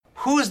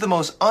Who is the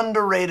most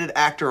underrated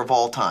actor of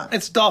all time?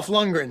 It's Dolph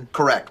Lundgren.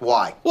 Correct.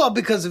 Why? Well,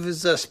 because of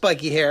his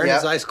spiky hair and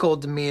his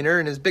ice-cold demeanor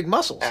and his big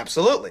muscles.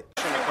 Absolutely.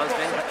 I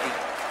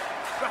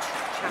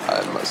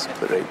must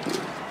break you.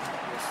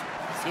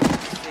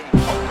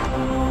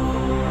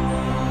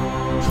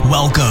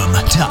 Welcome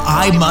to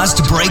I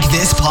Must Break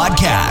This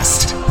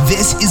Podcast.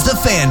 This is the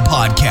Fan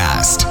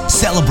Podcast,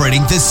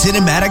 celebrating the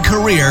cinematic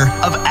career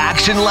of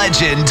action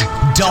legend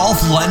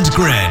Dolph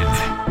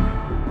Lundgren.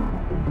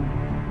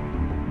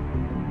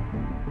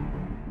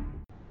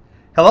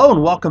 Hello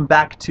and welcome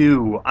back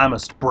to I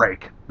Must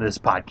Break This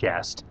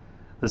Podcast.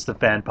 This is the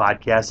Fan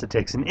Podcast that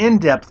takes an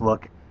in-depth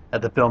look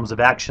at the films of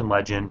action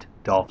legend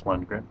Dolph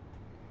Lundgren.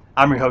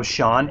 I'm your host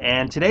Sean,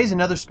 and today's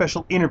another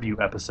special interview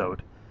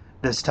episode,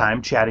 this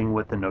time chatting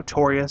with the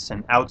notorious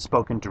and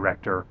outspoken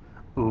director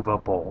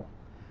Uwe Boll.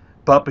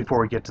 But before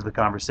we get to the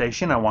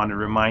conversation, I want to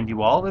remind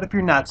you all that if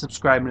you're not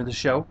subscribing to the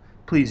show,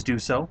 please do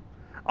so.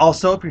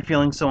 Also, if you're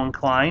feeling so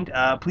inclined,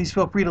 please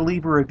feel free to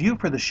leave a review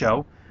for the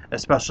show,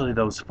 especially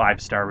those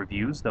 5-star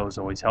reviews. Those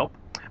always help.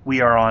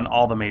 We are on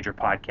all the major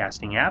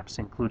podcasting apps,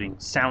 including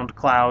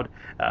SoundCloud,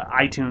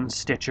 iTunes,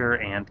 Stitcher,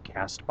 and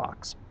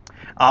CastBox.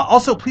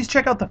 Also, please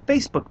check out the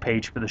Facebook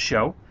page for the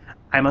show,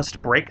 I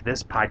Must Break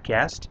This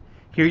Podcast.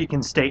 Here you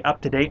can stay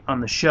up to date on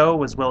the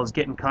show, as well as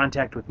get in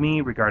contact with me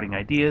regarding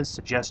ideas,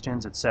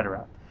 suggestions,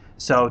 etc.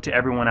 So to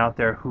everyone out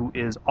there who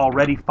is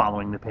already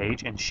following the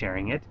page and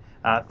sharing it,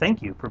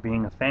 thank you for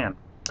being a fan.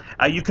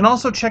 You can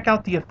also check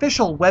out the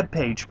official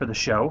webpage for the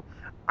show,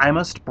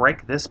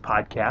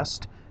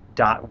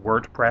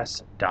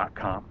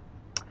 imustbreakthispodcast.wordpress.com.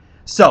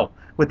 So,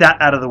 with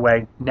that out of the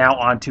way, now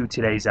on to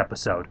today's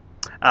episode.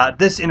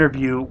 This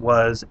interview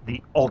was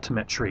the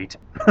ultimate treat.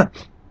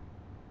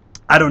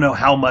 I don't know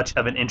how much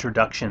of an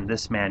introduction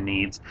this man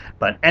needs,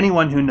 but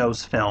anyone who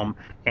knows film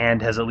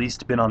and has at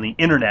least been on the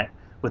internet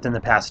within the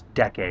past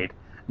decade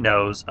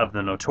knows of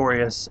the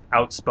notorious,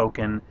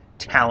 outspoken,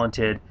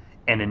 talented,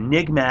 and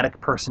enigmatic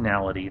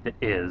personality that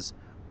is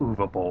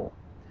Uwe Boll.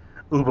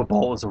 Uwe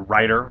Boll is a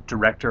writer,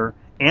 director,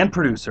 and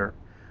producer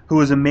who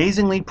was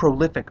amazingly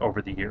prolific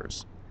over the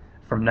years.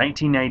 From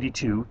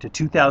 1992 to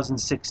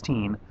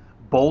 2016,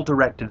 Boll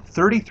directed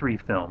 33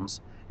 films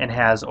and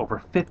has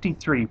over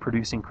 53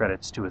 producing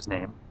credits to his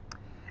name.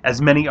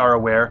 As many are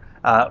aware,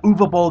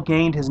 Uwe Boll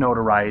gained his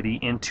notoriety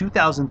in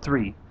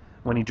 2003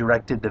 when he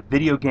directed the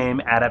video game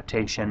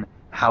adaptation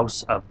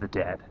House of the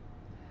Dead.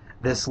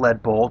 This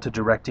led Boll to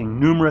directing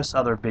numerous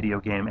other video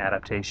game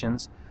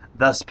adaptations,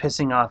 thus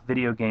pissing off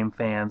video game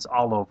fans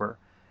all over,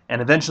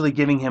 and eventually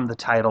giving him the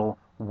title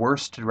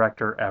Worst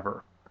Director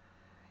Ever.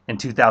 In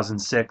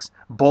 2006,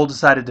 Boll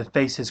decided to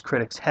face his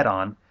critics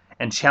head-on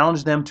and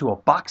challenged them to a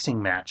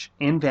boxing match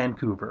in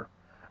Vancouver,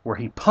 where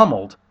he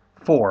pummeled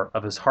 4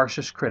 of his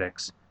harshest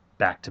critics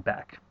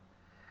back-to-back.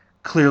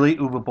 Clearly,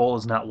 Uwe Boll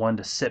is not one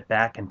to sit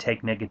back and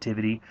take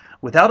negativity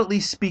without at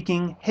least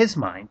speaking his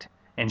mind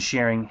and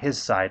sharing his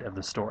side of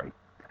the story.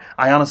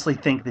 I honestly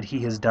think that he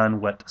has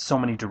done what so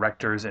many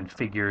directors and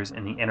figures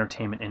in the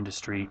entertainment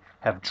industry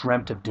have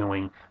dreamt of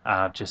doing,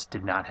 just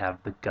did not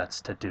have the guts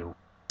to do.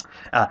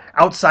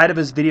 Outside of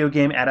his video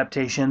game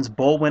adaptations,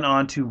 Boll went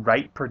on to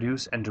write,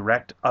 produce, and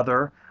direct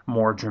other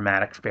more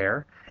dramatic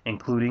fare,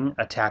 including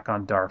Attack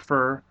on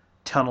Darfur,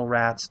 Tunnel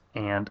Rats,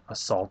 and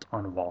Assault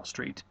on Wall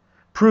Street,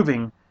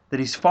 proving that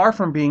he's far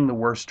from being the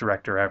worst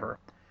director ever.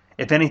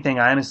 If anything,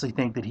 I honestly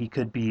think that he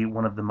could be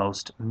one of the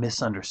most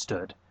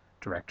misunderstood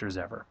directors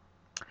ever.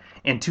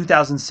 In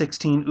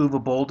 2016,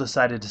 Uwe Boll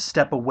decided to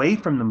step away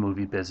from the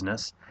movie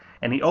business,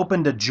 and he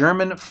opened a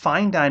German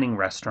fine dining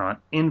restaurant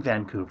in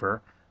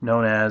Vancouver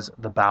known as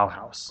the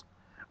Bauhaus,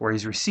 where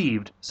he's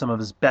received some of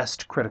his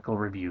best critical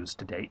reviews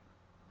to date.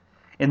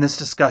 In this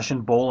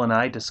discussion, Boll and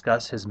I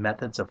discuss his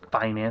methods of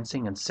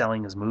financing and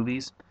selling his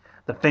movies,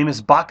 the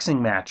famous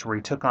boxing match where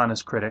he took on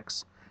his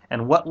critics,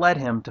 and what led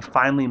him to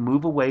finally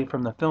move away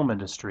from the film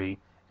industry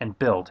and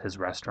build his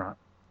restaurant.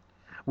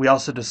 We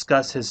also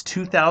discuss his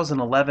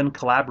 2011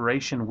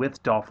 collaboration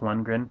with Dolph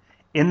Lundgren,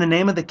 In the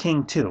Name of the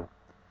King 2,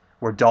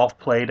 where Dolph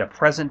played a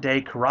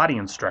present-day karate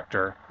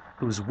instructor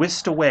who's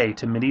whisked away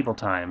to medieval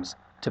times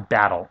to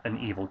battle an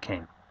evil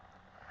king.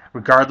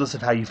 Regardless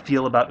of how you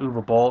feel about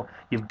Uwe Boll,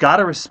 you've got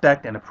to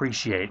respect and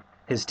appreciate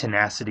his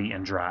tenacity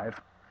and drive.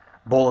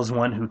 Boll is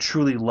one who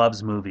truly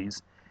loves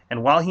movies,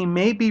 and while he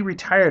may be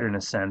retired in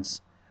a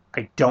sense,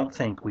 I don't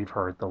think we've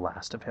heard the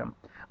last of him.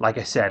 Like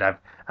I said, I've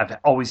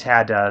always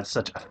had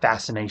such a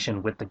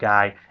fascination with the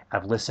guy.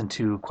 I've listened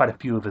to quite a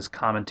few of his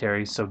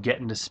commentaries, so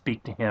getting to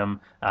speak to him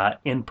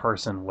in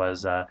person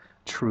was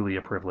truly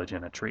a privilege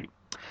and a treat.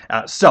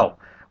 So,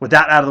 with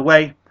that out of the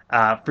way,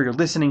 for your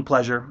listening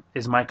pleasure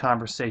is my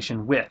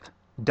conversation with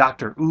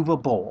Dr.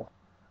 Uwe Boll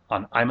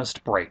on I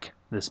Must Break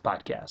This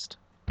Podcast.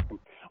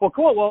 Well,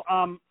 cool. Well,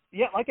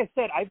 yeah, like I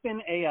said, I've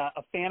been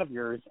a fan of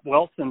yours,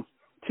 well, since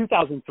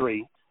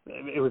 2003.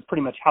 It was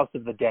pretty much House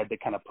of the Dead that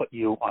kind of put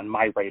you on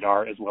my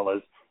radar, as well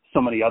as so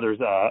many others,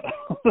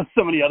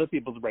 so many other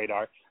people's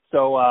radar.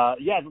 So,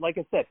 yeah, like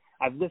I said,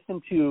 I've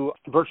listened to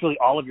virtually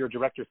all of your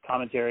director's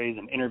commentaries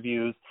and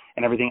interviews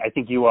and everything. I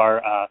think you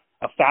are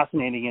a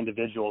fascinating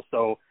individual.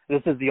 So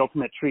this is the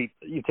ultimate treat,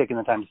 you taking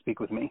the time to speak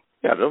with me.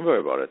 Yeah, don't worry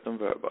about it.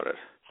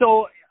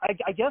 So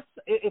I guess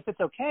if it's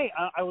okay,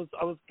 I was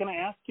going to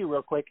ask you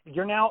real quick.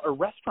 You're now a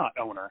restaurant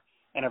owner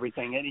and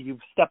everything, and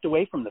you've stepped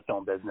away from the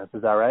film business.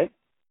 Is that right?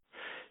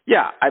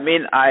 Yeah, I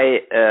mean, I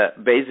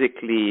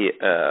basically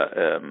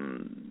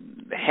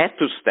had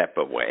to step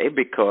away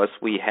because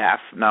we have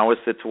now a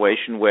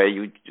situation where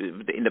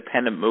the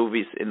independent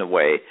movies, in a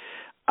way,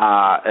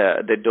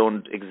 they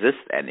don't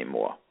exist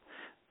anymore.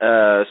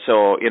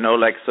 So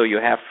you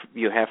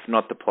have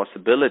not the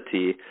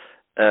possibility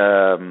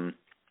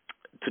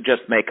to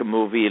just make a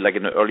movie like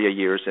in the earlier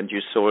years and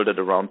you sold it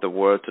around the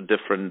world to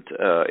different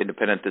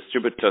independent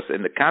distributors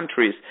in the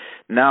countries.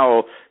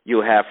 Now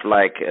you have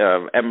like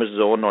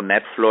Amazon or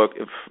Netflix,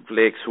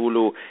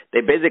 Hulu.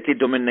 They basically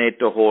dominate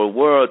the whole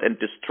world and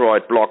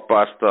destroyed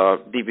Blockbuster,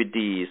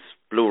 DVDs,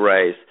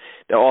 Blu-rays.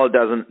 They all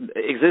doesn't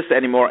exist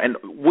anymore. And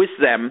with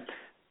them,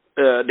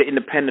 the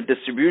independent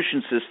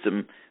distribution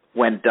system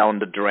went down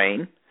the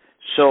drain.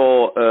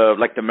 So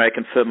like the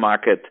American film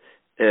market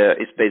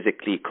is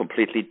basically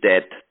completely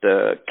dead.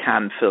 The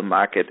Cannes film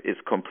market is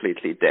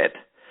completely dead.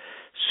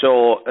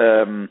 So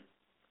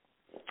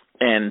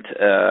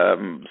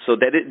so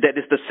that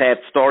is the sad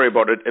story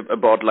about it,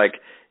 about like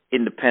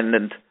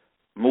independent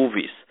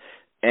movies.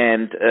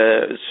 And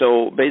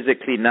so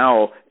basically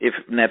now, if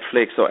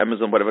Netflix or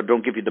Amazon, whatever,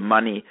 don't give you the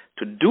money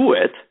to do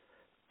it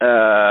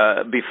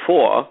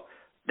before,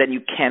 then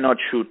you cannot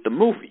shoot the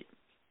movie.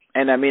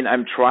 And I mean,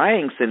 I'm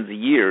trying since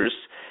years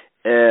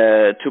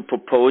to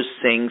propose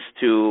things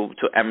to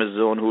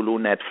Amazon, Hulu,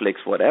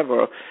 Netflix,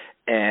 whatever,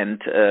 and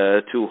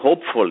to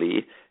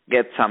hopefully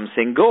get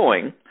something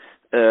going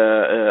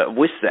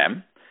with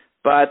them.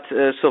 But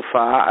so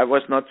far, I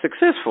was not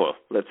successful.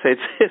 Let's say it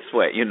this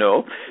way,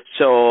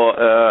 So,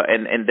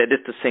 and that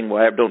is the thing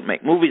why I don't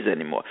make movies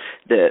anymore.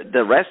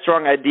 The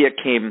restaurant idea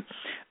came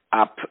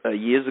up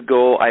years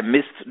ago. I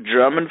missed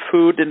German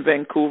food in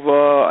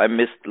Vancouver. I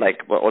missed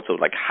also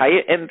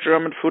high-end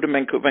German food in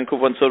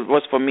Vancouver. And so it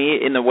was for me,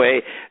 in a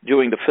way,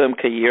 during the film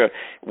career,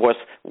 was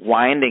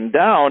winding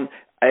down.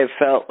 I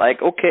felt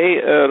like,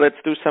 okay, let's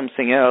do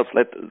something else.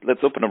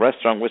 Let's open a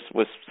restaurant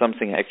with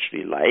something I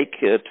actually like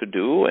to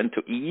do and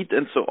to eat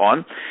and so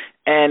on.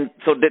 And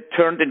so that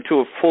turned into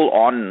a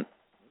full-on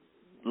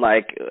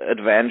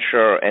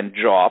adventure and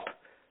job.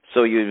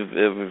 So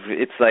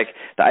it's like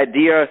the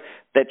idea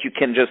that you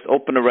can just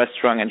open a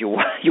restaurant and you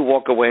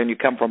walk away and you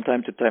come from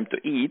time to time to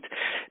eat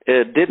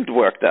didn't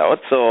work out.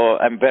 So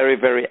I'm very,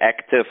 very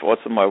active,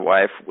 also my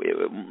wife,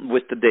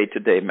 with the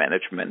day-to-day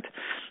management.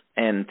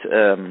 And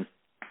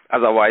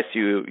otherwise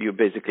you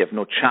basically have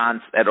no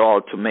chance at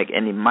all to make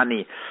any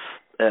money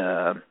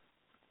in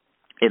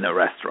a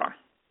restaurant.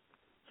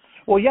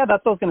 Well, yeah,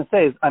 that's what I was going to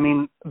say. I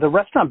mean, the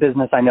restaurant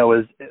business I know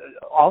is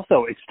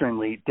also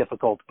extremely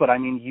difficult, but I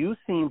mean, you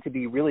seem to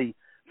be really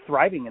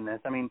thriving in this.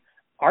 I mean,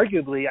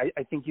 arguably,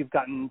 I think you've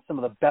gotten some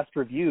of the best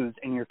reviews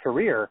in your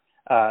career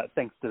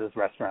thanks to this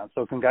restaurant.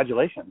 So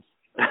congratulations.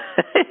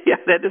 Yeah,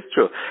 that is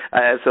true.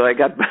 So I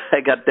got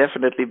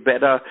definitely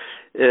better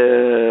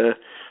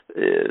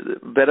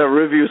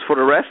reviews for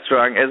the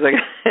restaurant as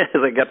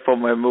I got for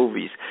my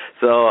movies.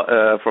 So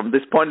from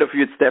this point of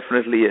view, it's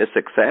definitely a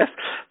success.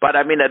 But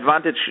I mean,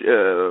 advantage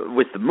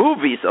with the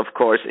movies, of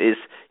course, is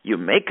you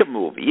make a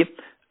movie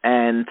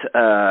and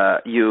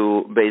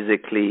you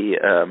basically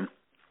are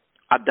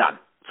done.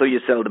 So you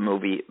sell the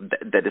movie,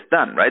 that is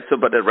done, right? So,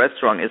 but a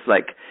restaurant is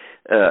like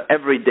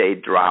everyday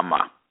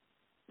drama.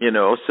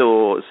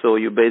 So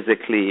you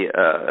basically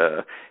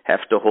have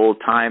the whole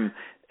time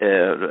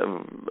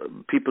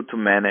people to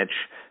manage,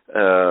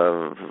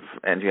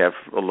 and you have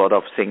a lot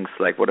of things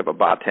like whatever,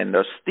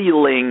 bartenders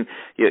stealing,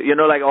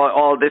 like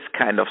all this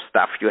kind of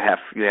stuff you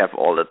have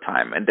all the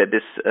time, and that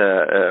is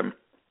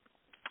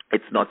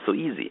it's not so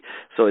easy.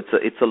 So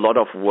it's a lot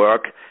of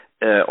work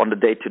on the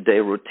day-to-day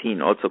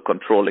routine, also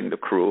controlling the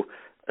crew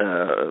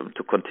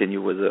to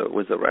continue with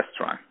a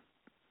restaurant.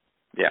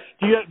 Yeah.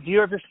 Do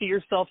you ever see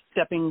yourself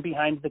stepping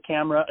behind the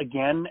camera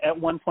again at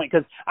one point?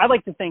 Because I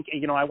like to think,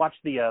 I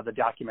watched the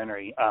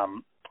documentary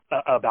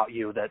about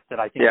you that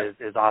I think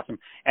is awesome,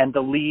 and the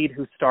lead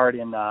who starred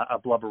in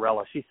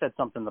Blubberella, she said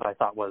something that I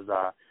thought was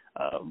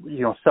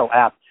so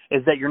apt,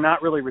 is that you're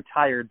not really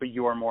retired, but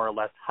you are more or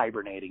less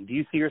hibernating. Do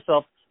you see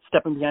yourself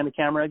stepping behind the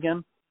camera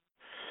again?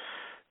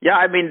 Yeah,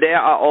 I mean, there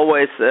are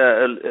always,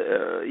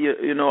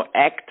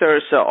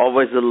 actors are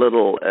always a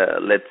little,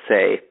 let's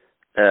say,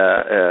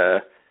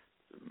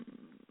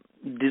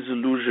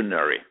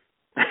 disillusionary.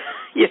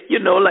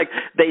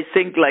 They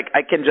think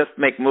I can just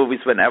make movies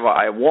whenever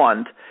I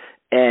want,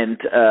 and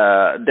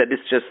that is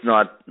just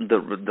not the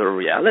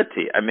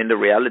reality. I mean, the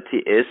reality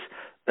is,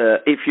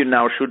 if you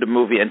now shoot a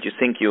movie and you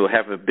think you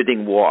have a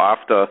bidding war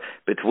after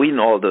between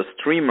all the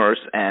streamers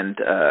and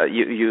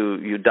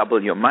you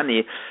double your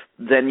money,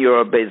 then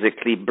you're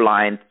basically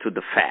blind to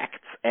the facts.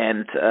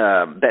 And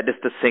that is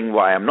the thing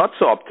why I'm not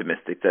so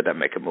optimistic that I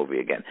make a movie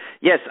again.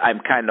 Yes, I'm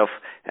kind of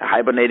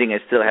hibernating. I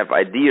still have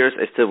ideas.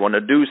 I still want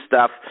to do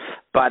stuff,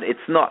 but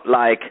it's not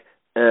like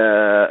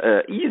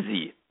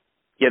easy.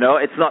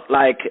 It's not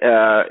like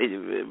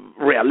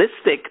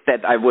realistic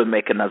that I will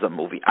make another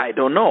movie. I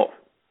don't know.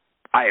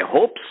 I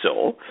hope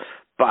so,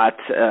 but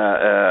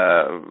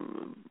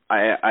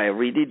I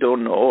really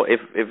don't know if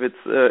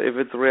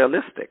it's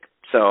realistic.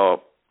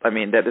 So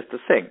that is the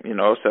thing,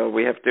 So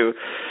we have to.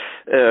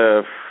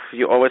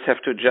 You always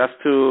have to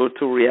adjust to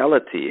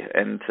reality,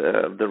 and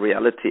the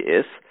reality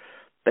is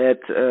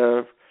that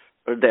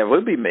there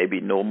will be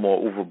maybe no more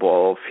Uwe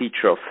Boll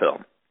feature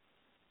film.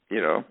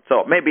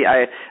 So maybe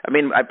I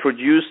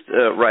produced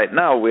right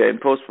now, we're in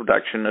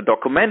post-production, a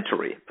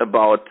documentary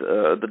about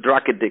the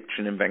drug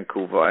addiction in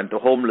Vancouver and the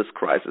homeless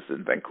crisis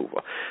in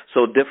Vancouver.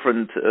 So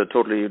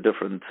totally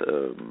different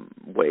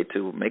way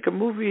to make a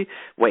movie,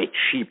 way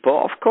cheaper,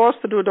 of course,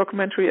 to do a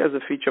documentary as a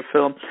feature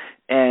film.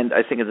 And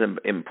I think it's an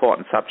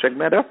important subject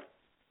matter.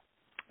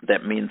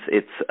 That means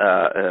it's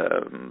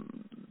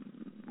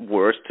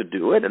worse to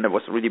do it, and it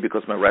was really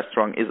because my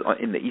restaurant is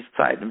in the east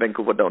side in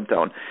Vancouver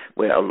downtown,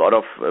 where a lot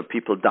of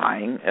people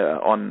dying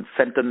on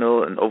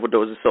fentanyl and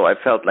overdoses, so I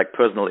felt like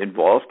personally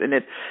involved in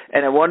it,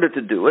 and I wanted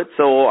to do it,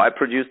 so I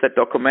produced that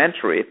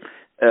documentary,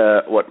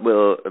 what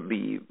will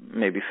be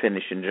maybe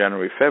finished in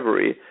January,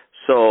 February.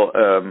 So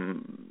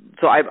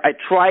I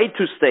try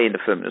to stay in the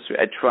film industry.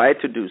 I try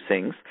to do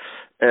things,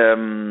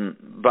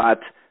 but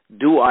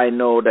do I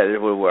know that it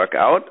will work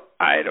out?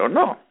 I don't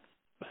know.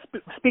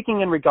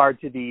 Speaking in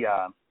regard to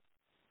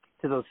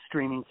to those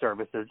streaming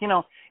services,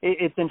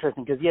 it's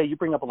interesting because you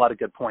bring up a lot of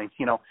good points.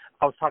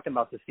 I was talking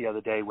about this the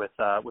other day with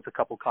a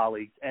couple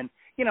colleagues, and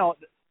it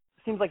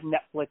seems like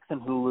Netflix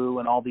and Hulu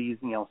and all these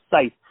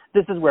sites.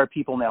 This is where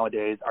people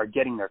nowadays are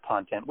getting their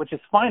content, which is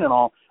fine and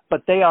all,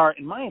 but they are,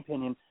 in my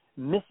opinion,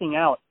 missing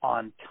out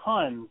on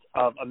tons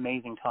of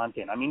amazing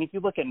content. If you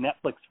look at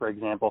Netflix, for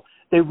example,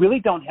 they really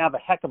don't have a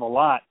heck of a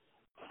lot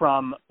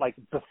from like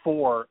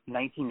before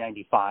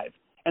 1995.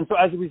 And so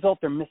as a result,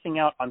 they're missing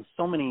out on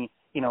so many,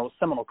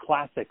 seminal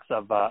classics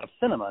of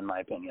cinema, in my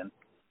opinion.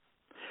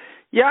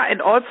 Yeah,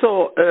 and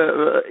also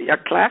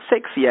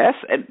classics, yes,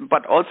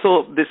 but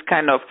also this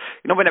kind of,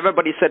 when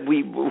everybody said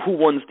who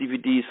wants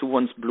DVDs, who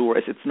wants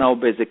Blu-rays, it's now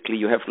basically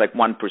you have like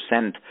 1%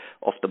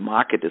 of the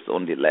market is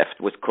only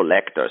left with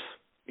collectors,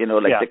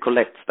 they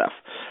collect stuff.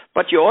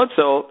 But you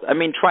also,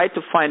 try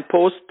to find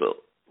postal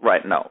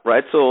right now,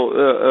 right?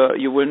 So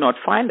you will not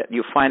find it.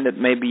 You find it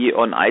maybe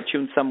on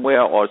iTunes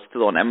somewhere or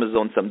still on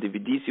Amazon, some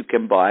DVDs you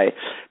can buy.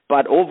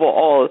 But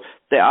overall,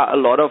 there are a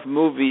lot of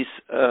movies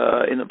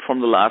from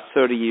the last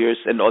 30 years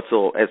and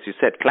also, as you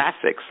said,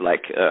 classics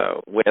like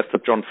where's the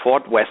John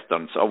Ford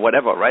Westerns or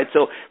whatever, right?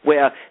 So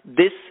where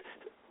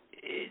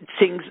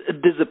things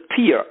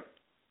disappear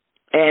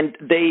and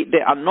they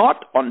are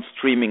not on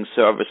streaming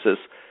services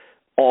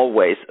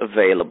always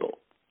available.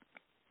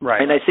 Right.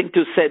 And I think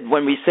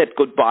when we said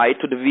goodbye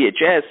to the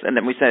VHS, and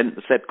then we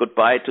said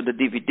goodbye to the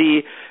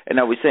DVD, and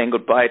now we're saying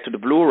goodbye to the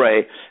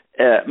Blu-ray,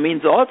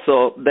 means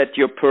also that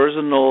your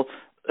personal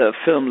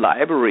film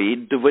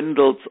library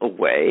dwindles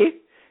away,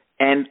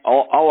 and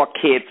our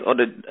kids or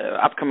the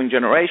upcoming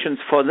generations,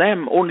 for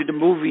them, only the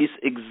movies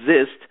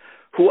exist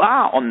who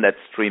are on that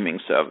streaming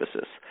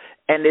services.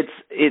 And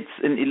it's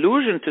an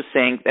illusion to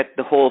think that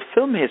the whole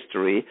film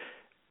history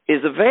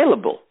is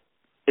available.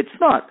 It's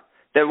not.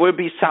 There will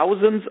be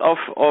thousands of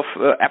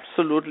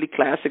absolutely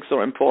classics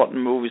or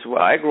important movies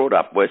where I grew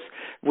up with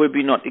will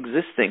be not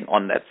existing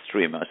on that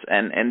streamers,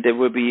 and they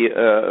will be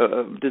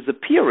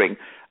disappearing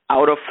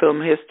out of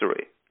film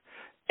history,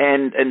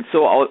 and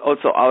so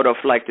also out of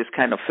like this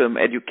kind of film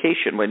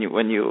education when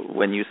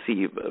you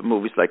see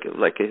movies like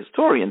a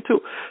historian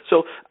too.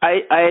 So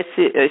I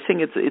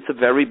think it's a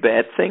very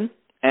bad thing.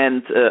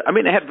 And I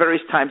had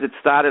various times. It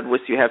started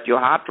with you have your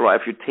hard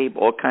drive, you tape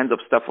all kinds of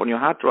stuff on your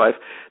hard drive,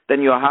 then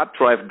your hard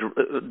drive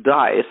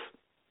dies,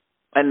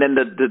 and then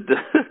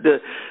the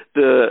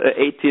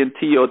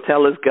AT&T or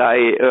Telus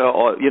guy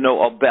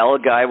or Bell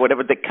guy,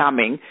 whatever, they're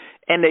coming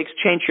and they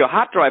exchange your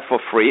hard drive for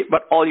free,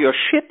 but all your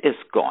shit is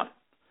gone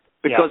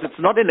because it's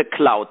not in the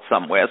cloud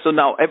somewhere. So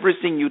now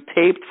everything you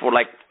taped for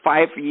like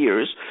 5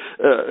 years,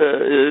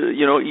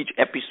 each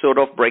episode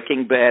of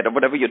Breaking Bad or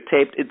whatever you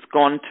taped, it's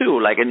gone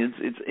too. And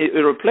it's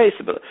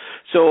irreplaceable.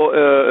 So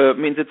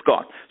means it's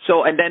gone.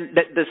 So and then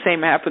the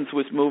same happens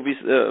with movies.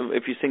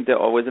 If you think they're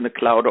always in the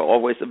cloud or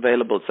always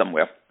available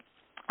somewhere.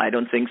 I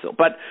don't think so.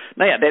 But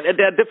they're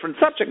different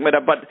subject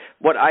matter. But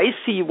what I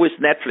see with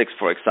Netflix,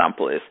 for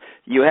example, is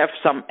you have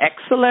some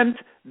excellent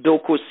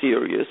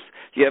docu-series.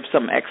 You have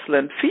some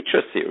excellent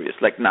feature series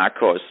like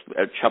Narcos,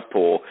 El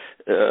Chapo,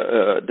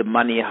 The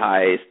Money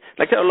Heist.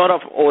 There are a lot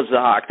of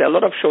Ozark. There are a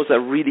lot of shows I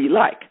really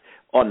like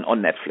on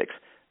Netflix.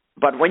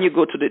 But when you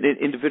go to the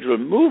individual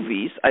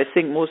movies, I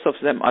think most of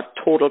them are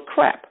total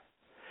crap.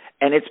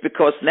 And it's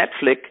because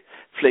Netflix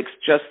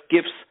just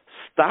gives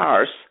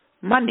stars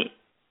money.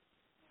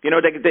 You know,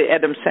 the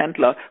Adam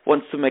Sandler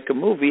wants to make a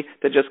movie,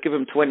 they just give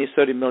him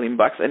 $20-30 million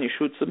and he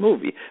shoots a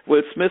movie.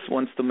 Will Smith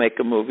wants to make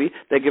a movie,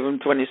 they give him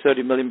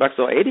 $20-30 million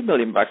or $80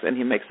 million and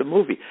he makes a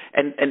movie.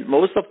 And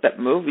most of that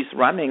movies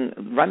running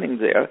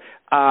there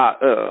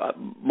are,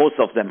 most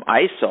of them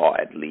I saw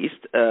at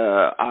least,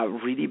 are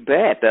really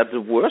bad. They're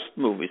the worst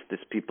movies these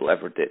people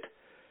ever did.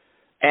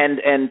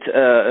 And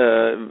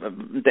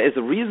there's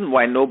a reason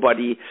why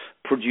nobody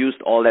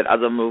produced all that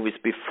other movies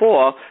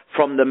before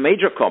from the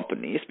major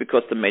companies,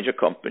 because the major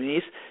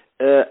companies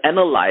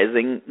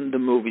analyzing the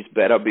movies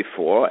better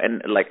before,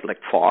 and like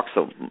Fox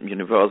or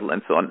Universal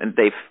and so on, and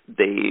they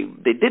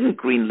didn't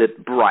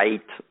greenlit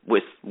Bright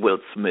with Will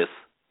Smith,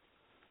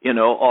 you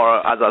know,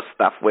 or other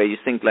stuff where you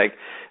think like,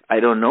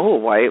 I don't know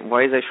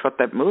why they shot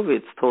that movie.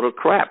 It's total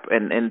crap.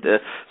 And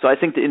so I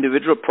think the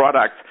individual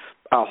products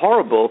are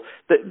horrible.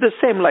 The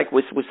same like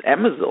with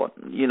Amazon.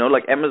 You know,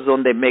 like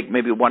Amazon, they make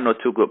maybe 1 or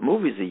 2 good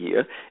movies a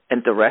year,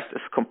 and the rest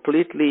is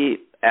completely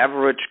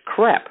average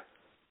crap.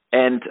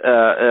 And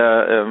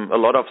a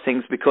lot of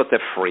things because they're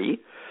free,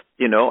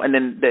 you know. And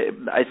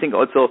then I think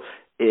also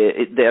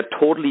they're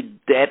totally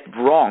dead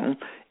wrong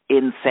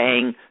in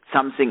saying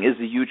something is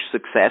a huge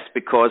success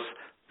because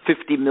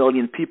 50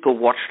 million people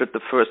watched it the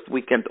first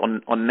weekend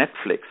on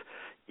Netflix.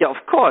 Yeah,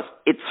 of course,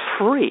 it's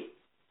free.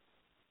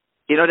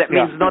 You know, that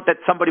means not that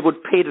somebody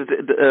would pay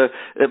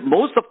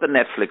most of the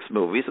Netflix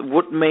movies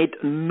would made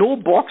no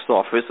box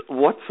office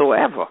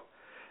whatsoever.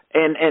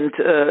 And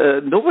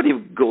nobody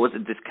goes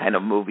in this kind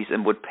of movies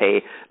and would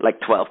pay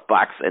like $12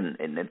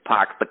 and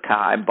park the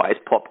car and buys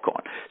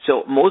popcorn.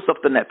 So most of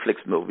the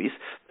Netflix movies,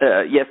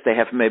 yes, they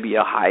have maybe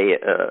a high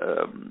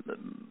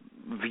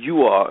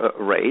viewer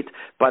rate,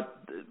 but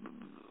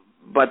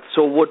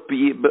so would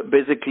be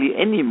basically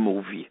any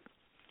movie.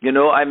 You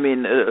know, I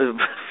mean,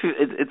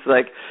 it's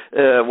like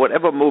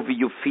whatever movie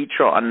you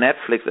feature on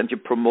Netflix and you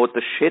promote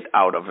the shit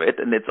out of it,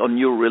 and it's on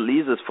new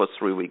releases for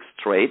 3 weeks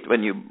straight.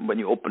 When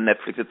you open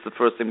Netflix, it's the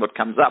first thing that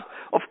comes up.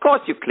 Of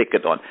course you click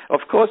it on.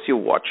 Of course you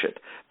watch it.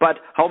 But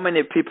how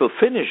many people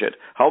finish it?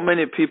 How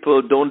many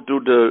people don't do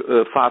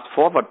the fast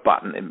forward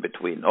button in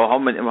between? Or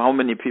how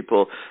many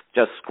people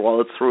just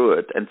scroll through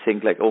it and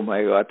think like, oh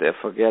my God,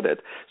 forget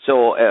it.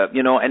 So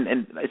you know,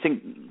 and I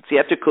think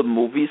theatrical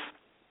movies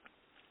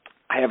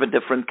have a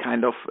different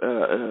kind of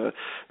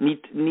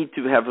need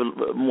to have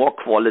a more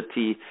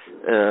quality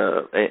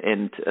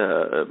and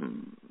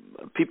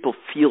people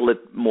feel it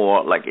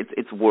more like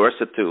it's worth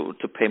it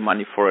to pay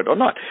money for it or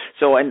not.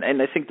 So and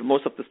I think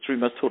most of the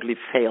streamers totally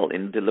fail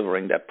in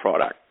delivering that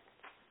product.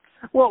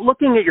 Well,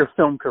 looking at your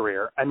film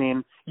career, I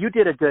mean, you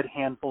did a good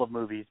handful of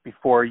movies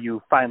before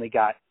you finally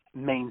got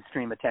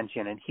mainstream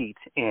attention and heat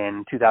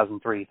in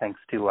 2003 thanks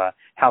to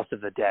House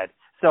of the Dead.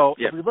 So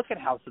if we look at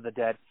House of the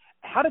Dead,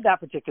 how did that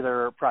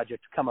particular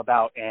project come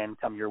about and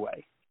come your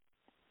way?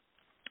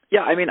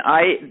 Yeah, I mean,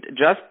 I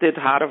just did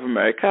Heart of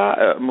America,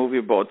 a movie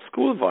about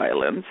school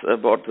violence,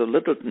 about the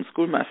Littleton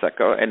school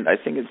massacre, and I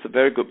think it's a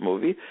very good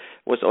movie. It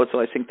was also,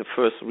 I think, the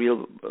first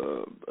real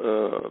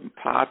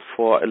part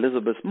for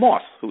Elizabeth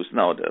Moss, who's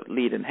now the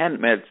lead in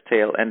Handmaid's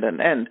Tale,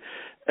 and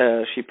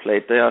she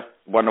played there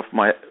one of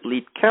my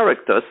lead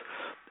characters,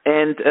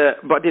 and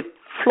but it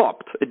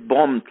flopped. It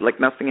bombed, like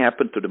nothing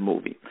happened to the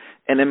movie.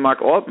 And then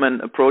Mark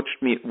Altman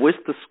approached me with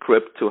the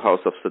script to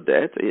House of the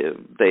Dead.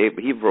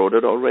 He wrote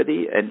it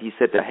already, and he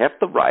said, I have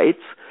the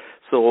rights,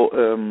 so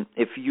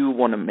if you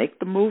want to make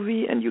the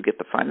movie and you get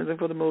the financing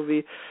for the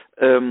movie,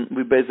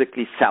 we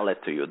basically sell it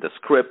to you, the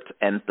script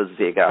and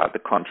the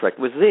contract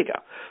with Sega.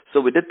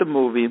 So we did the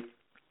movie.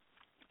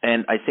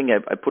 And I think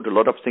I put a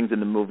lot of things in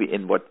the movie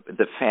in what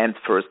the fans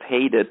first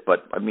hated,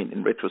 but I mean,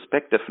 in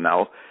retrospective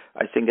now,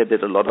 I think I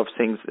did a lot of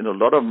things in a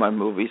lot of my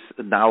movies.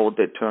 Now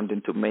they turned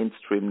into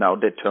mainstream. Now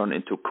they turn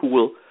into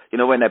cool. You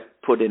know, when I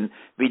put in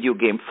video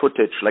game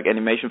footage, like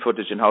animation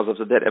footage in House of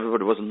the Dead,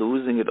 everybody was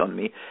losing it on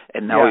me.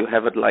 And now you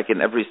have it like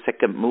in every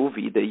second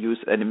movie, they use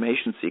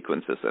animation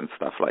sequences and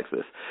stuff like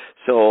this.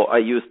 So I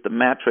used the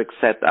Matrix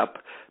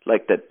setup,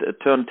 like that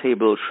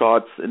turntable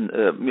shots. And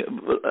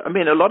I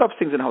mean, a lot of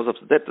things in House of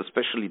the Dead,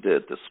 especially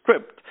the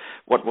script,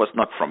 what was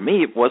not from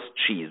me, was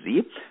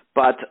cheesy.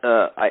 But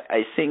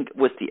I think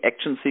with the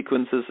action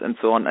sequences and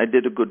so on, I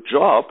did a good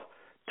job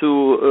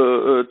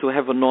to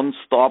have a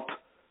non-stop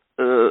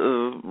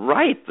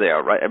right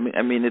there, right?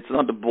 I mean, it's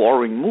not a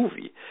boring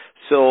movie.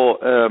 So,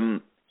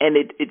 and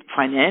it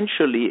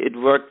financially, it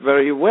worked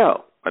very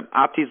well.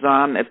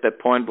 Artisan at that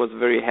point was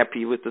very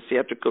happy with the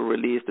theatrical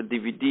release. The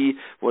DVD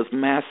was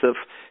massive.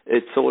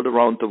 It sold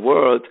around the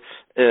world.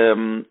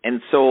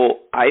 And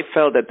so I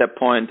felt at that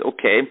point,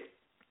 okay,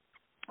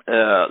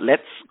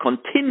 let's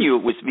continue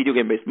with video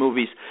game-based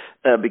movies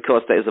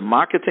because there is a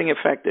marketing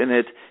effect in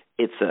it.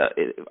 It's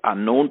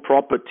unknown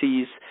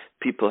properties.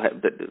 People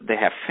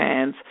have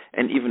fans,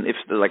 and even if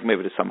like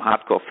maybe some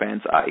hardcore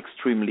fans are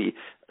extremely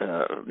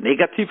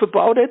negative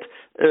about it,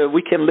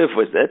 we can live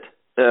with it.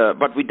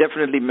 But we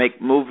definitely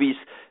make movies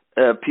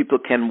people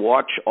can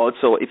watch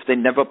also if they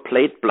never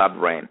played Blood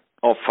Rain.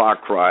 or Far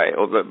Cry,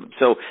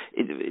 so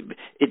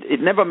it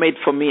never made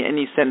for me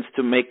any sense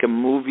to make a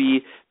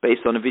movie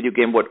based on a video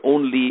game what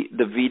only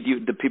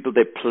the people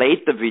that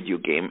played the video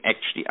game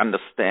actually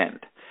understand.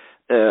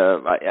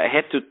 I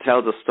had to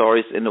tell the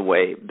stories in a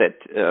way that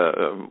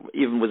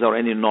even without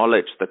any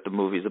knowledge that the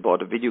movie is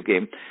about a video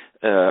game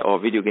or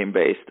video game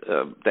based,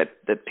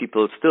 that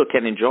people still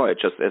can enjoy it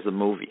just as a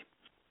movie.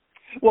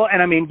 Well,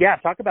 and I mean, yeah,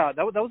 talk about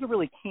that was a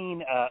really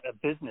keen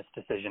business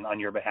decision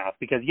on your behalf,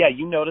 because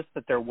you noticed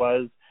that there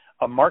was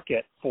a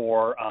market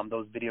for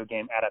those video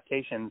game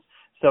adaptations.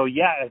 So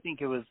I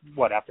think it was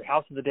after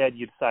House of the Dead,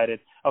 you decided,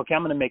 okay,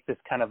 I'm going to make this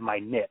kind of my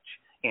niche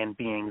in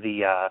being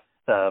the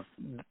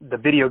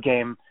video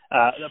game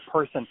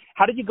person.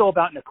 How did you go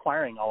about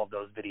acquiring all of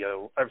those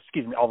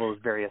all those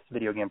various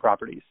video game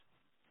properties?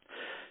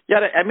 Yeah,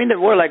 I mean, there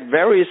were like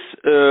various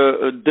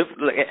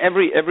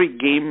every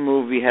game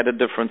movie had a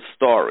different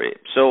story.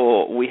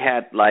 So we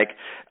had like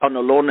on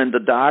Alone in the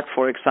Dark,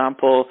 for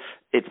example,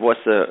 it was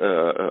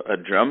a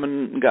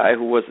German guy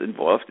who was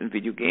involved in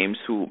video games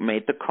who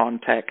made the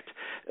contact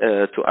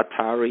to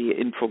Atari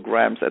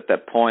Infogrames at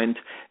that point,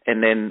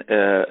 and then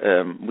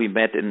we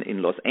met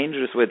in Los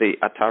Angeles where the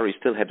Atari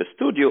still had a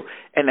studio,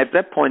 and at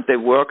that point they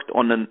worked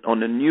on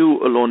a new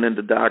Alone in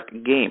the Dark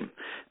game,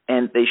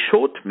 and they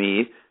showed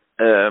me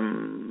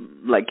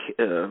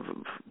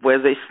where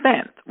they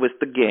stand with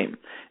the game,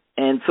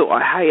 and so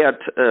I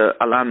hired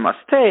Alain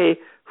Mastey,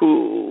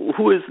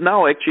 who is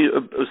now actually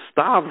a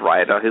star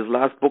writer. His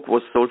last book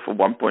was sold for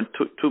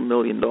 $1.2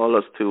 million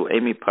to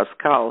Amy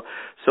Pascal.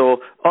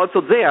 So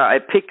also there, I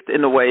picked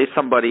in a way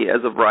somebody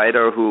as a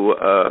writer who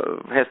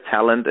has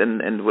talent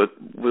and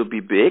will be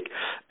big.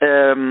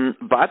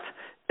 But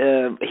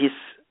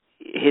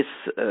his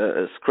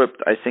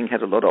script, I think,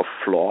 had a lot of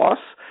flaws.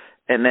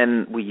 And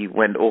then we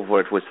went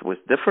over it with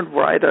different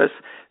writers.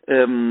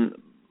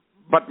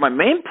 But my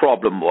main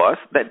problem was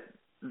that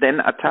then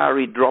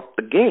Atari dropped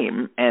the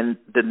game, and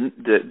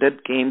that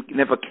game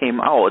never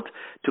came out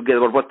together.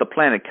 What was the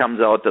plan? It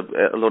comes out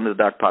Alone in the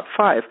Dark Part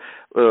 5.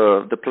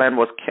 The plan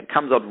was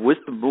comes out with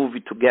the movie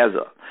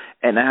together,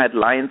 and I had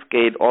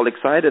Lionsgate all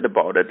excited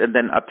about it. And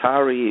then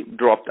Atari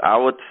dropped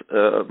out.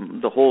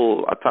 The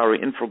whole Atari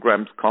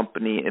Infogrames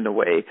company, in a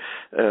way,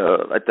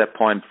 at that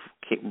point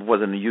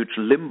was in a huge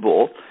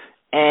limbo.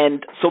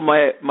 And so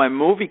my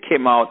movie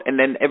came out, and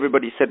then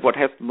everybody said, "What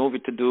has the movie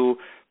to do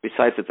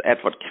besides its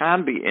Edward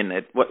Canby in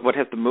it? What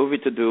has the movie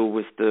to do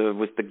with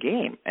the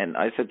game?" And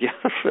I said,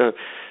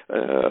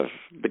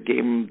 the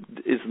game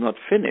is not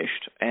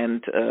finished,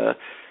 and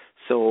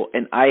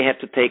and I had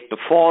to take the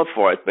fall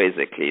for it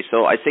basically.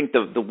 So I think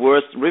the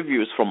worst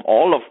reviews from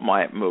all of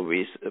my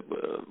movies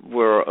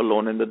were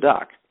Alone in the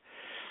Dark,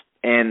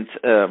 and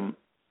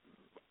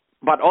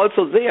but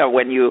also there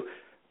when you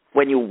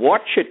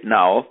watch it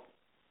now.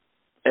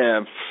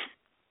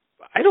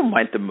 I don't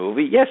mind the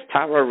movie. Yes,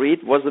 Tara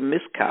Reid was a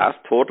miscast,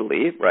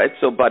 totally, right?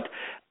 So, but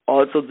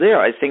also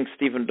there, I think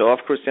Stephen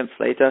Dorff, Christian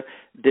Slater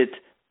did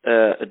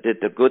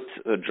a good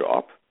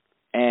job,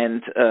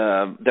 and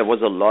there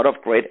was a lot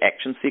of great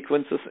action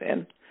sequences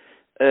in.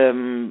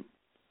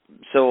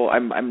 So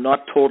I'm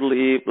not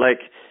totally like.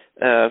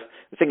 I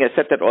think I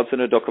said that also in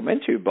a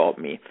documentary about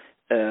me.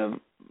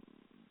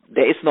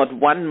 There is not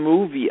one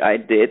movie I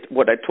did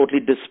what I totally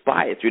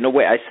despise,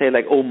 where I say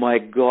like, oh my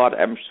God,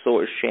 I'm so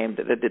ashamed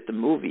that I did the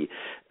movie.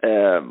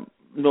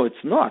 No,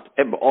 it's not.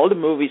 All the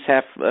movies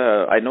have,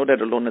 I know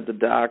that Alone in the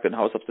Dark and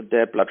House of the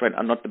Dead, Blood Rain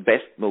are not the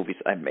best movies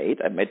I made.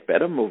 I made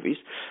better movies,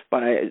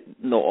 but I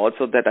know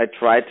also that I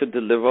tried to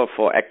deliver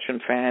for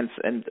action fans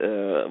and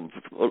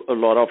a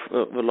lot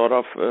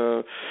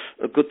of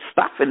good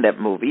stuff in that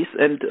movies.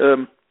 And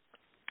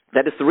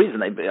that is the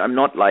reason I'm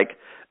not like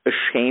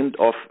ashamed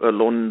of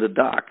Alone in the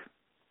Dark,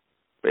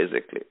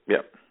 basically. Yeah.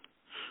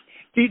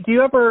 Do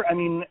you ever? I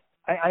mean,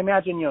 I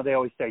imagine they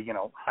always say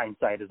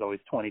hindsight is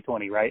always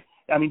 20/20, right?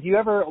 I mean, do you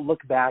ever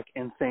look back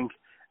and think,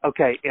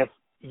 okay, if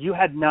you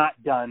had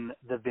not done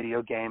the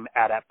video game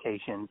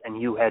adaptations and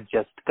you had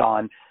just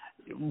gone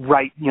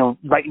right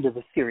into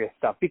the serious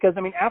stuff? Because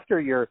I mean,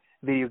 after your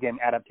video game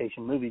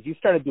adaptation movies, you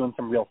started doing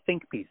some real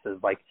think pieces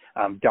like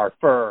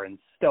Darfur and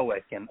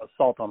Stoic and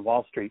Assault on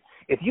Wall Street.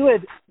 If you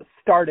had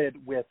started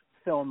with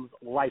films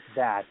like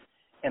that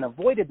and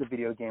avoided the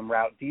video game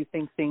route, do you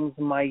think things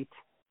might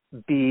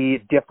be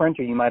different,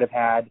 or you might have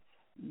had,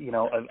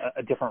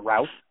 a different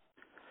route?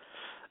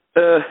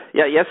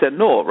 Yes and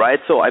no, right?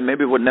 So I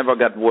maybe would never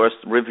get worse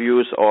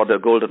reviews or the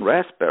Golden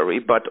Raspberry,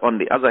 but on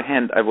the other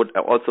hand, I would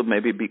also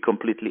maybe be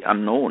completely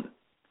unknown.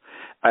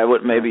 I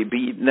would maybe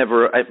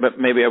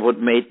maybe I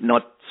would make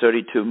not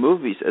 32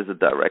 movies as a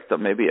director.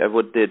 Maybe I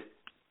would did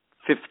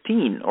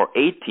 15 or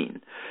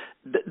 18.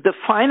 The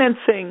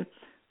financing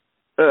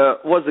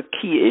was a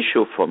key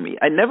issue for me.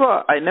 I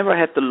never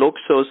had the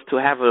luxury to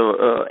have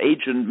a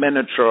agent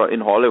manager in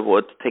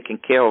Hollywood taking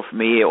care of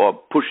me or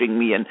pushing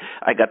me, and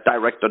I got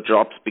director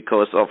jobs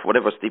because of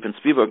whatever Steven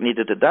Spielberg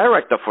needed a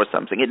director for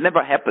something. It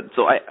never happened.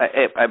 So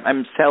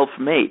I'm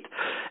self-made.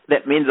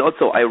 That means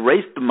also I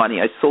raised the money,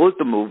 I sold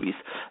the movies,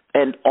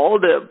 and all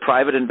the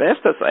private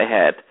investors I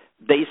had,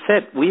 they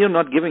said, we are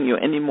not giving you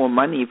any more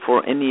money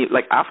for any,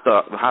 like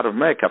after Heart of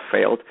America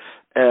failed,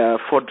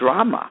 for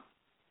drama.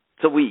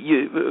 So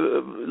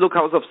look,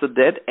 House of the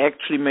Dead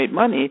actually made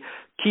money.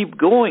 Keep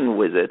going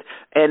with it.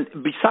 And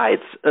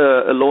besides,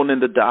 Alone in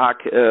the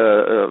Dark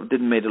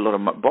didn't make a lot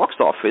of box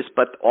office,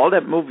 but all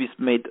that movies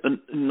made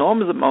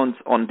enormous amounts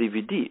on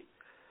DVD.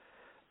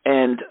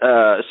 And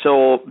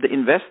so the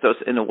investors,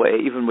 in a way,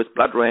 even with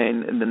Blood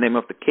Rain, In the Name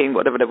of the King,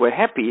 whatever, they were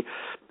happy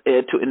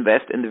to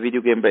invest in the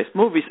video game-based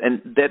movies, and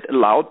that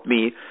allowed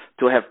me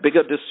to have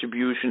bigger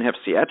distribution, have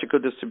theatrical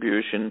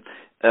distribution,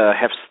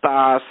 have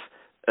stars,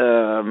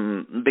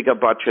 bigger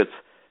budgets.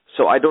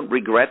 So I don't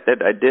regret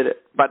that I did it.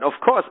 But of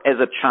course, as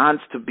a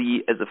chance to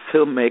be, as a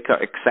filmmaker,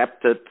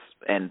 accepted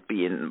and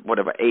be in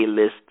whatever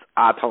A-list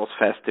art house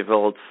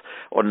festivals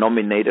or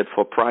nominated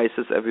for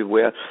prizes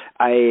everywhere,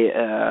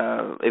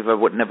 if I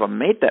would never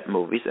made that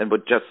movies and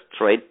would just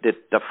straight did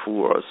Darfur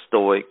or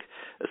Stoic,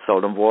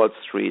 Assault on Wall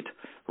Street,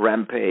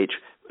 Rampage,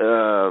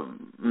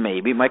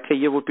 maybe my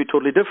career would be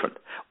totally different.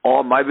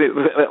 Or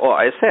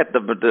I said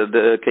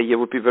the career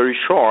would be very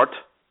short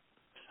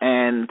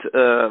and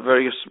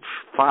very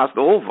fast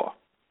over.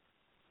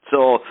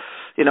 So,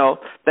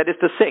 that is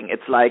the thing.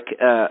 It's like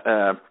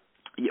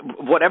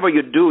whatever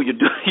you do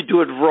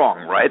it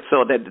wrong, right?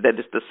 So that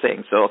is the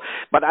thing. So,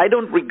 but I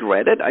don't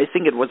regret it. I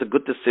think it was a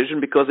good decision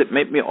because it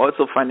made me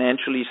also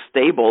financially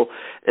stable,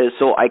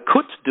 so I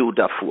could do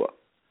Darfur.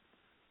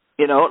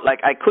 Like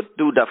I could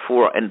do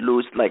Darfur and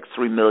lose like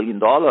 $3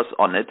 million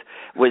on it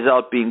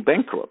without being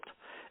bankrupt.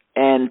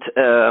 And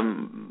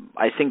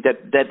I think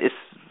that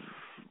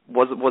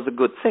was a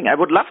good thing. I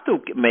would love to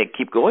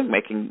keep going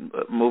making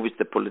movies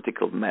that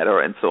political matter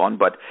and so on,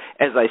 but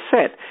as I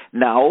said,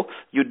 now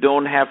you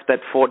don't have that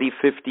 40,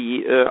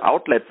 50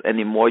 outlets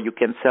anymore you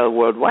can sell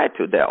worldwide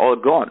to. They're all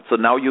gone. So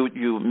now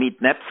you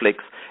meet Netflix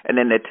and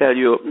then they tell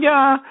you,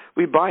 yeah,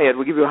 we buy it,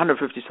 we give you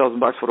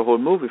 $150,000 for the whole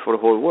movie for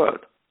the whole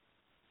world.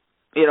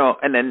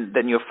 And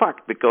then you're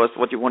fucked, because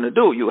what you want to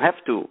do, you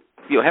have to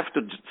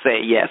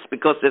say yes,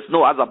 because there's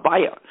no other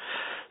buyer.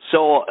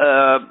 So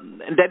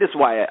and that is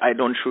why I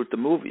don't shoot the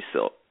movie.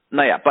 So,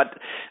 but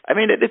I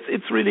mean,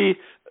 it's really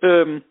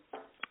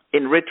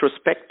in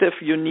retrospective,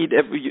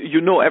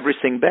 you know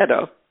everything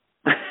better,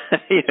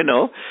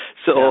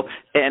 So, yeah.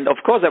 And of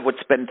course, I would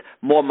spend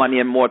more money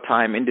and more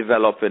time in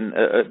developing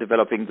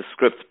the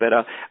scripts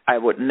better. I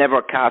would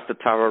never cast a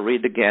Tara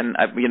Reid again.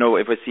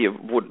 If I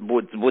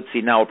would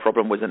see now a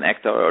problem with an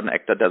actor or an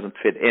actor doesn't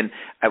fit in,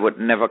 I would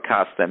never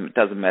cast them. It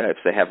doesn't matter if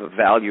they have a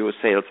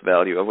sales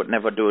value. I would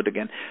never do it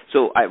again.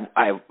 So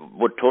I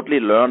would totally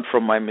learn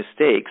from my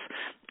mistakes.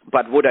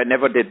 But would I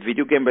never did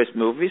video game-based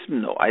movies?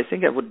 No, I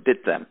think I would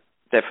did them.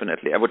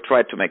 Definitely. I would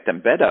try to make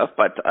them better,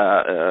 but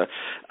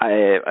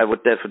I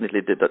would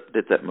definitely did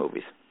that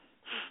movies.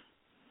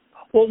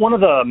 Well, one of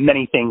the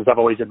many things I've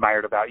always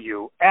admired about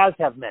you, as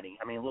have many,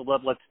 I mean,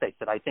 let's face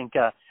it, I think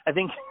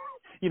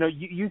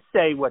you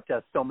say what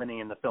so many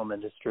in the film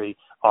industry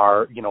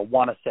are,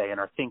 want to say and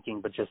are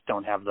thinking, but just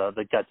don't have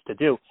the guts to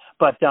do.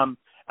 But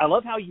I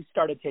love how you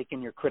started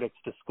taking your critics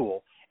to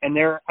school. And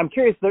I'm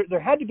curious, there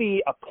had to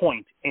be a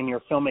point in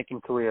your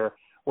filmmaking career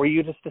where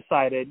you just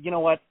decided, you know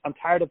what, I'm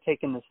tired of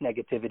taking this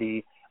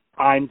negativity.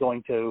 I'm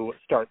going to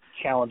start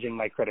challenging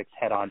my critics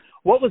head on.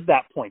 What was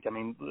that point? I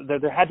mean,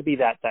 there had to be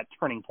that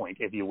turning point,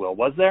 if you will.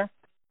 Was there?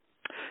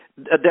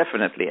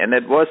 Definitely. And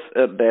it was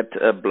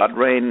that Blood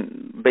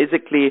Rain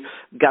basically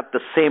got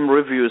the same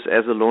reviews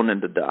as Alone in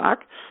the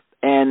Dark.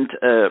 And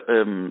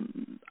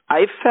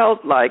I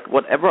felt like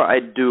whatever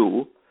I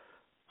do,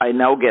 I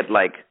now get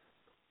like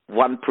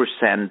 1%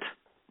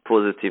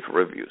 positive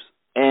reviews.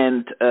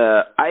 And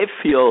I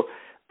feel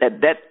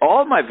that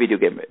all my video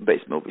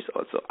game-based movies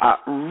also are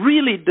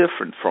really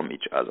different from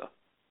each other.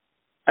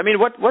 I mean,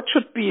 what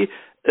should be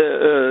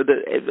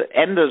the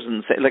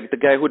Anderson, like the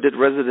guy who did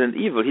Resident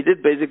Evil, he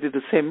did basically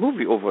the same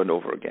movie over and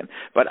over again,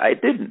 but I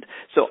didn't.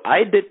 So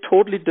I did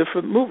totally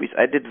different movies.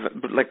 I did,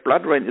 like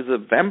Blood Rain is a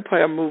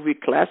vampire movie,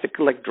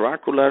 classical like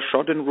Dracula,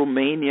 shot in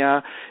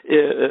Romania,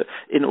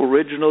 in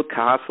original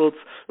castles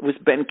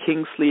with Ben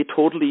Kingsley,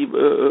 totally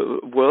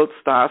world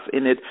stars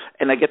in it,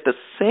 and I get the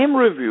same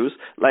reviews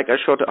like I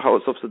shot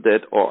House of the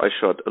Dead or I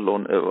shot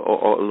Alone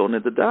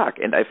in the Dark,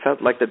 and I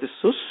felt like that is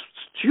so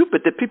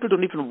stupid that people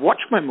don't even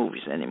watch my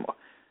movies anymore.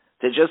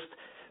 They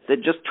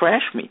just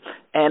trash me,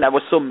 and I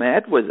was so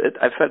mad with it.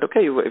 I felt,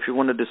 okay, if you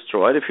want to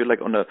destroy it, if you're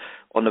like on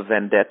a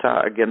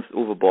vendetta against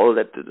Uwe Boll,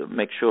 that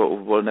make sure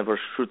Uwe Boll never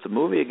shoots a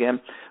movie again.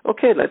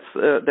 Okay, let's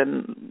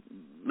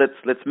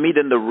meet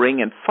in the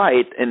ring and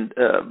fight. And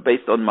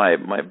based on my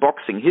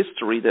boxing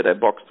history that I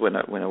boxed when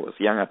I was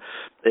younger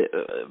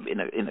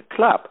in a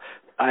club,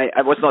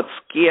 I was not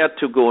scared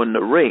to go in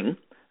the ring.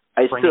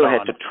 I still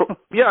had to,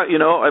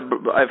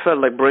 I felt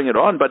like bring it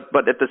on,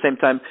 but at the same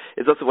time,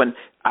 it's also when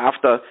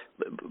after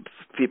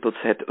people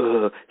said,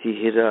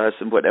 he hit us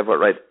and whatever,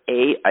 right?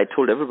 I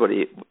told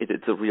everybody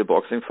it's a real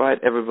boxing fight.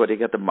 Everybody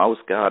got the mouse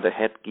guard, the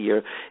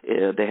headgear,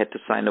 they had to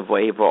sign a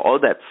waiver, all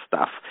that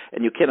stuff.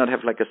 And you cannot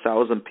have like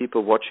 1,000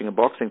 people watching a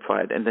boxing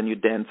fight and then you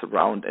dance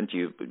around and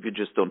you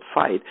just don't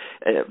fight.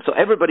 So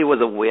everybody was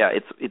aware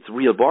it's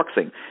real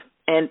boxing.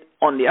 And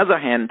on the other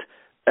hand,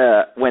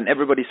 when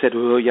everybody said,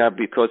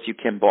 because you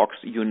can box,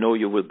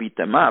 you will beat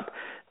them up,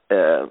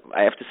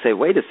 I have to say,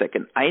 wait a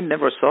second, I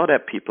never saw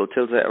that people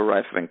till they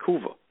arrived in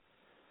Vancouver.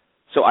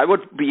 So I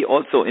would be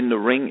also in the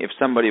ring if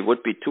somebody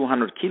would be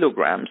 200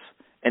 kilograms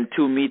and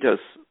 2 meters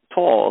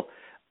tall.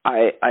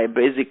 I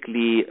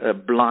basically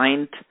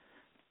blind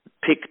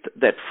picked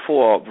that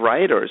 4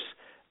 riders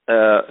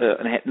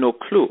and had no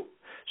clue.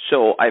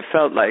 So I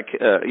felt like,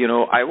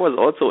 I was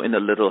also in a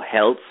little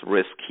health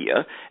risk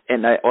here,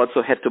 and I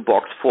also had to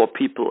box 4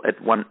 people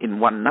in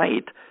one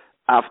night,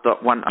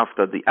 one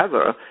after the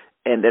other,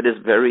 and that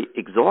is very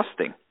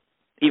exhausting.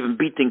 Even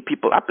beating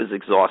people up is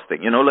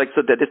exhausting,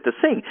 so that is the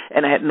thing.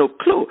 And I had no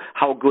clue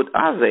how good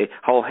are they,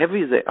 how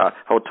heavy they are,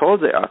 how tall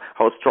they are,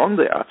 how strong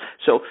they are.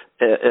 So,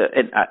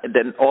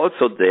 then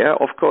also there,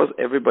 of course,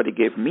 everybody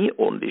gave me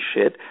only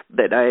shit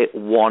that I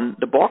won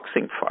the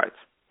boxing fights.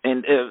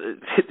 And,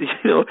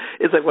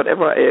 it's like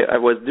whatever I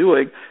was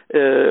doing,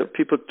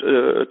 people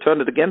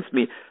turned it against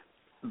me.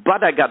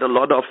 But I got a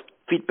lot of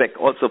feedback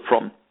also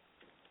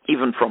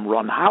even from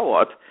Ron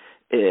Howard,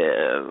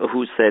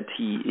 who said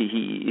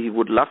he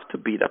would love to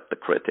beat up the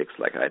critics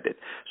like I did.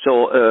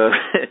 So,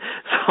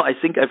 so I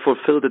think I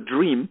fulfilled a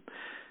dream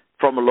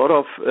from a lot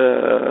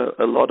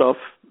of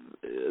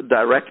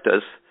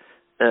directors,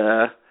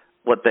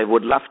 what they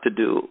would love to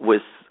do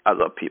with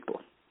other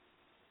people.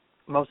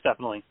 Most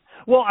definitely.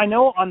 Well, I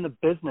know on the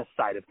business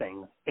side of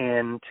things,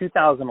 in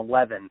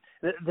 2011,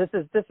 this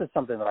is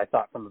something that I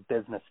thought from a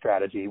business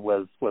strategy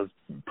was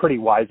pretty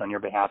wise on your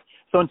behalf.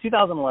 So in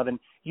 2011,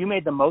 you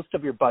made the most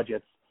of your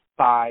budgets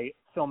by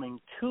filming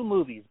 2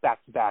 movies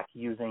back to back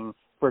using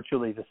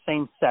virtually the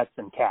same sets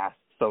and casts.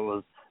 So it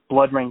was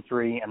Blood Rain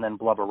 3 and then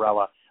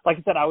Blubberella. Like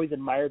I said, I always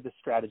admired this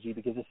strategy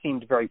because it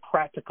seemed very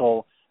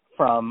practical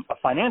from a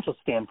financial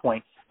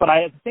standpoint. But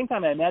at the same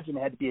time, I imagine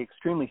it had to be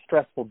extremely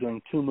stressful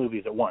doing 2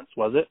 movies at once,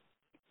 was it?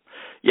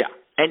 Yeah,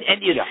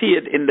 and you see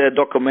it in the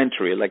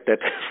documentary, like that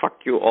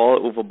 "Fuck You All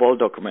Over Ball"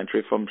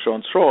 documentary from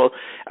Sean Stroll.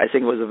 I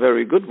think was a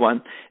very good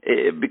one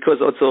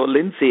because also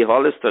Lindsay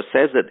Hollister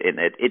says it in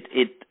it.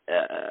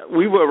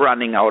 We were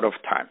running out of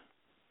time,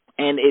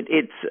 and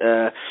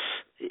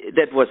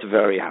that was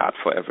very hard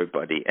for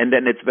everybody. And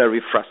then it's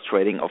very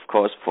frustrating, of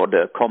course, for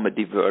the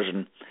comedy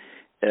version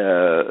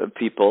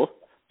people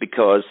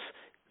because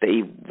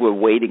they were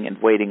waiting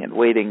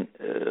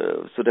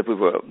so that we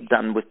were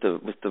done with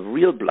the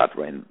real Blood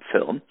Rain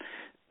film.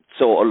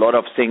 So a lot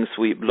of things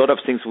we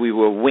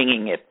were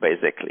winging it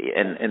basically,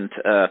 and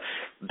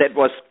that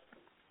was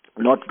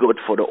not good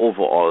for the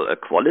overall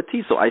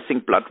quality. So I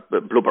think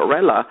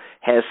Blubberella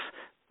has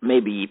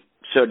maybe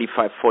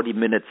 35-40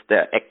 minutes that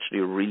are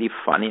actually really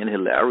funny and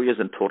hilarious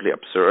and totally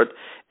absurd,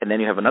 and then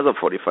you have another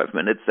 45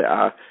 minutes that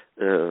are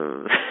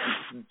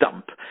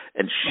dump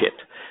and shit.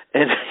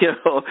 And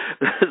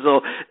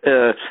so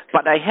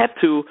but I had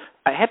to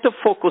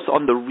focus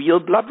on the real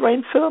Blood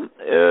Rain film,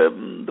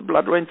 the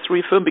Blood Rain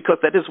 3 film, because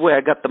that is where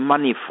I got the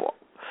money for.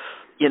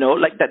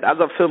 Like that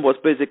other film was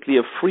basically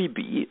a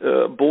freebie,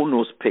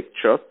 bonus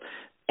picture,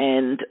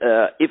 and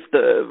if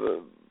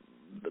the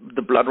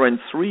Blood Rain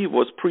 3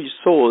 was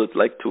pre-sold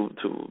like to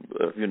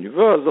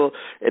Universal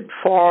and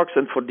Fox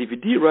and for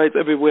DVD rights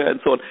everywhere and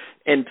so on,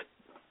 and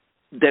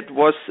that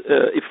was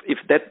if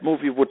that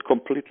movie would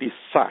completely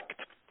suck,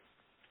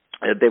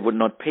 they would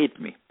not pay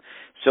me.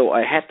 So I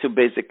had to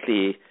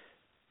basically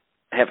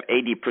have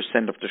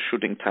 80% of the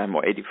shooting time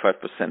or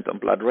 85% on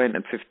Blood Rain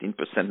and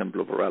 15% on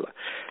Blubberella.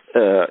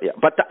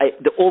 But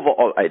the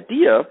overall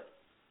idea,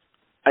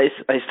 I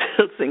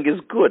still think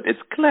is good. It's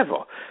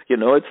clever.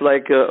 It's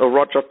like a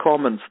Roger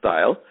Corman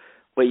style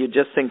where you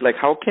just think like,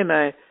 how can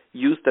I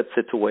use that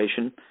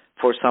situation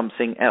for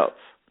something else?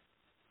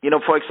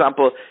 For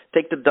example,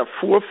 take the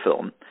Darfur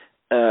film.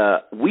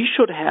 We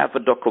should have a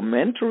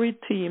documentary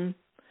team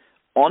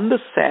on the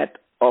set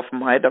of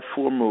my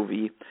Darfur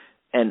movie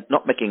and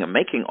not making a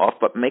making of,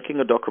 but making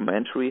a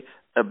documentary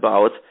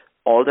about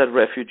all the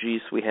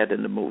refugees we had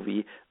in the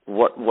movie,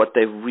 what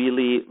they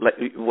really, like,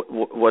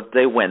 what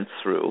they went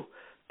through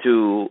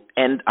to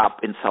end up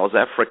in South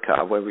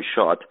Africa, where we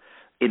shot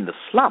in the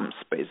slums,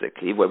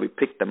 basically, where we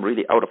picked them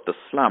really out of the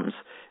slums,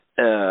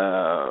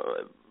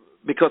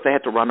 because they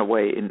had to run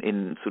away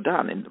in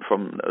Sudan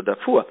from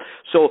Darfur.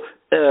 So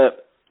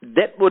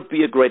that would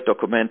be a great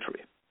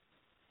documentary.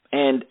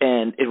 And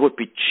it would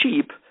be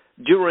cheap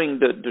during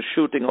the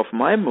shooting of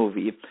my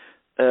movie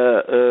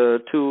to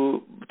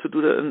do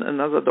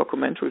another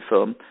documentary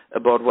film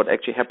about what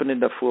actually happened in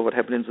Darfur, what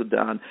happened in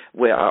Sudan,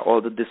 where are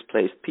all the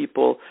displaced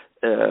people,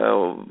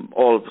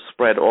 all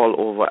spread all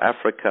over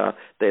Africa.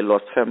 They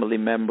lost family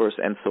members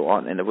and so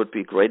on. And it would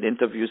be great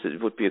interviews.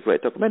 It would be a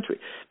great documentary.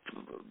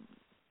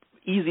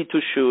 Easy to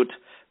shoot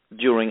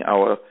during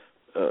our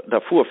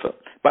Darfur film.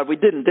 But we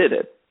did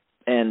it.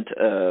 And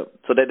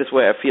so that is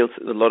where I feel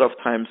a lot of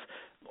times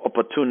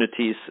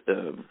opportunities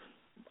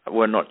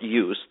were not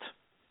used,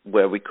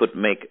 where we could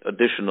make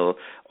additional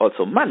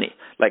also money,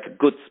 like a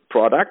good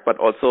product, but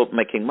also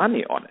making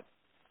money on it.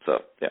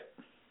 So, yeah.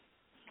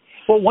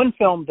 Well, one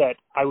film that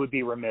I would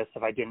be remiss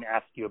if I didn't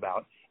ask you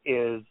about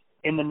is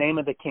In the Name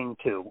of the King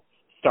 2,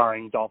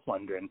 starring Dolph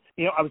Lundgren.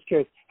 You know, I was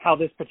curious how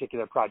this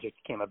particular project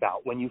came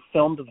about. When you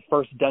filmed the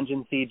first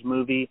Dungeon Siege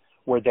movie,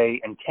 were they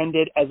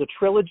intended as a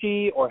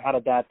trilogy, or how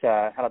did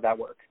that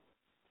work?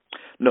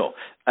 No,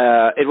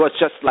 it was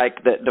just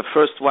like the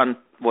first one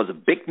was a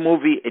big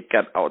movie. It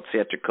got out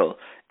theatrical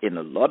in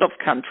a lot of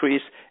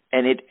countries,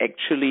 and it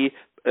actually,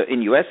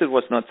 in US it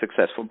was not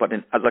successful, but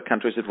in other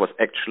countries it was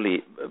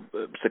actually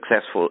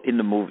successful in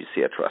the movie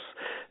theaters.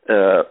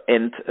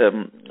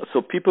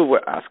 So people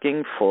were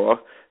asking for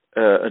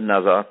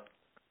another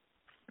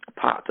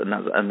part,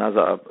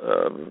 another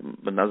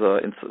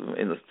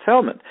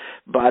installment.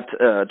 But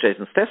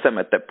Jason Statham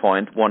at that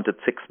point wanted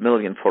 $6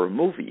 million for a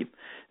movie.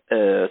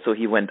 So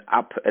he went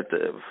up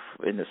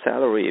in the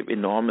salary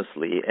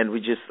enormously, and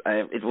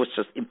it was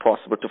just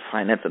impossible to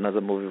finance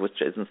another movie with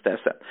Jason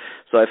Statham.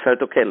 So I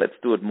felt, okay, let's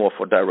do it more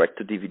for direct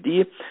to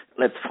DVD.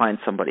 Let's find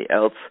somebody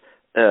else,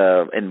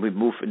 and we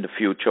move in the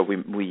future.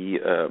 We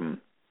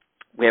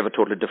have a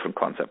totally different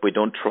concept. We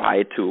don't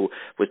try to,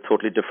 with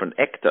totally different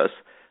actors,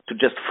 to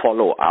just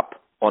follow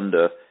up on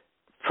the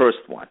first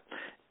one.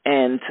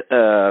 And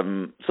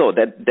so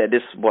that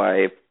is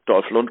why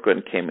Dolph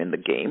Lundgren came in the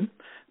game.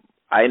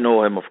 I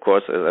know him, of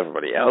course, as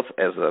everybody else,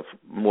 as a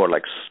more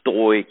like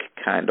stoic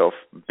kind of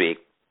big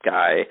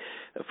guy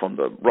from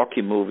the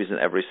Rocky movies and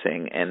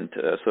everything. And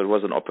so it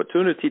was an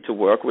opportunity to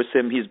work with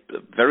him. He's a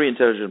very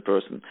intelligent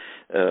person,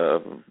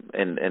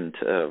 and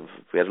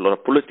we had a lot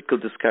of political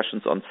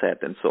discussions on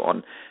set and so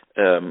on.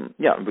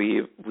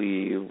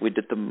 We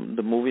did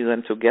the movie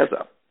then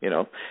together, you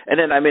know.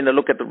 And then, I mean, I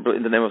look at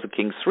In the Name of the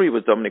King 3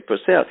 with Dominic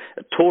Purcell,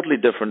 a totally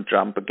different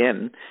jump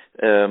again.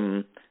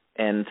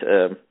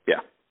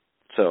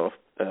 So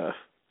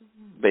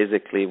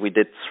basically we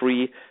did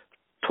 3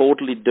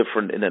 totally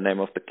different In the Name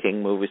of the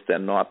King movies. They're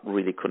not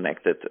really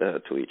connected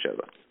to each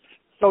other.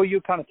 So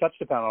you kind of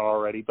touched upon it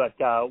already, but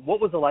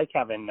what was it like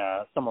having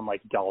someone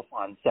like Dolph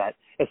on set,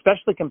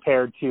 especially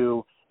compared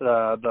to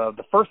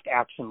the first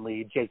action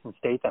lead, Jason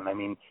Statham? I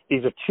mean,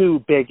 these are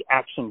 2 big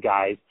action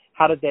guys.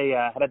 How did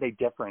they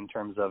differ in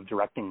terms of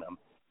directing them?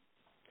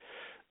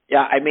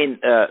 Yeah, I mean,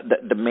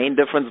 the main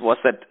difference was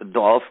that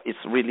Dolph is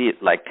really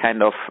like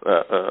kind of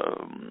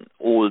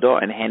older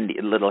and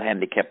a little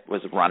handicapped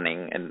with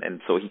running,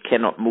 and so he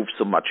cannot move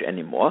so much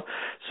anymore.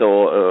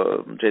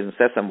 So Jason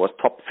Statham was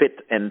top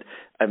fit, and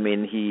I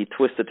mean, he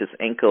twisted his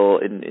ankle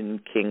in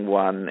King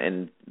 1,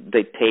 and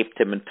they taped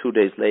him, and 2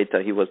 days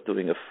later he was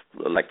doing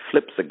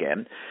flips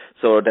again.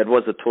 So that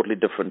was a totally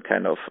different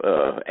kind of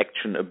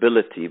action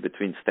ability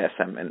between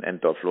Statham and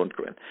Dolph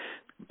Lundgren.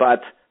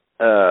 But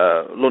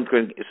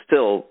Lundgren is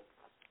still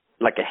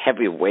like a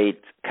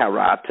heavyweight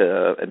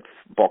karate and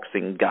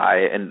boxing guy,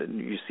 and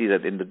you see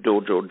that in the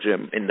dojo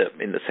gym in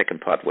the second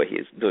part where he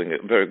is doing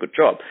a very good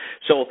job.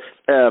 So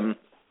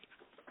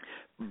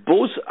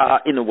both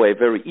are in a way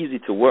very easy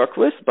to work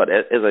with, but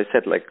as I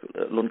said, like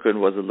Lundgren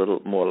was a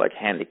little more like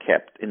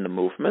handicapped in the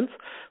movements.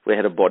 We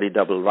had a body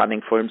double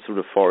running for him through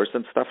the forest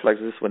and stuff like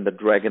this when the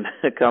dragon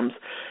comes.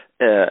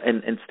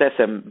 And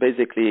Statham,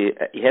 basically,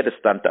 he had a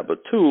stunt double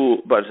too,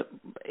 but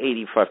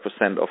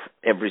 85% of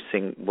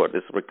everything what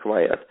is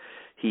required,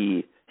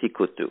 he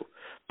could do.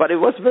 But it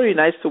was very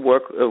nice to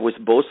work with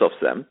both of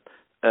them.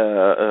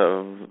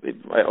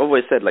 I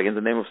always said, like, In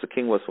the Name of the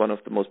King was one of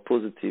the most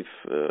positive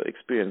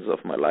experiences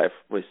of my life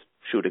with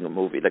shooting a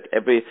movie. Like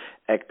every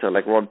actor,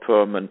 like Ron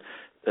Perlman,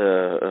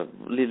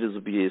 Lily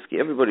Sobieski,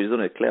 everybody was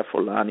on it, Claire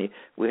Forlani.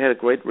 We had a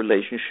great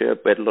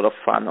relationship. We had a lot of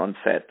fun on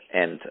set,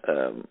 and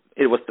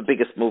it was the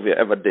biggest movie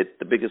I ever did,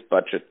 the biggest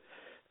budget.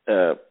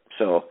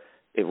 So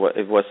it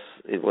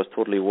was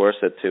totally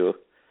worth it to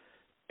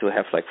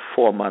have like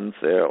 4 months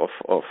there of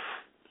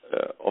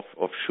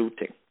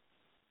shooting.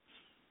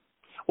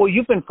 Well,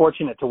 you've been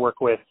fortunate to work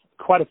with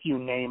quite a few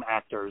name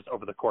actors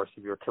over the course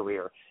of your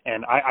career,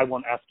 and I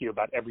won't ask you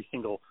about every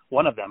single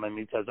one of them,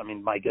 because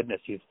my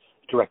goodness, you've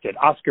directed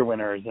Oscar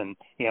winners and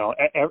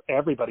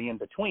everybody in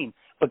between.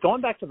 But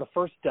going back to the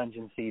first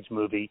Dungeon Siege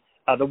movie,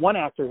 the one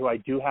actor who I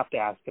do have to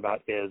ask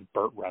about is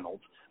Burt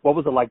Reynolds. What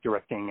was it like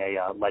directing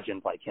a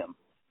legend like him?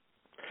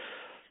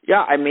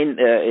 Yeah, I mean,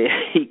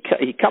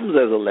 he comes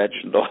as a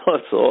legend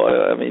also.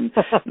 I mean,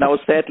 now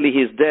sadly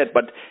he's dead,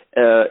 but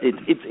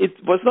it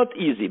was not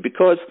easy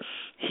because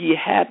he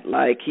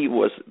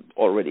was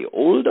already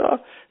older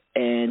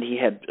and he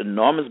had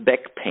enormous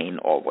back pain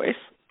always.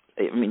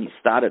 I mean, he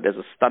started as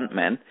a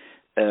stuntman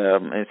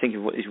I think he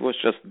was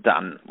just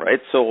done,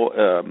 right? So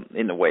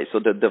in a way, so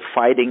the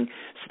fighting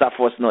stuff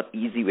was not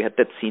easy. We had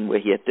that scene where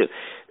he had to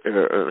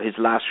his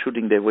last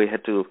shooting day where he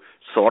had to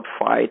sword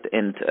fight,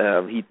 and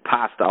he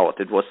passed out.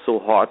 It was so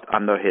hot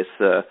under his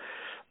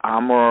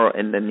armor,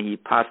 and then he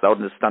passed out,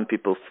 and the stunt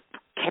people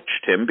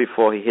catched him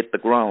before he hit the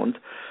ground.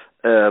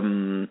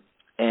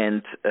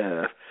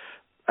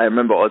 I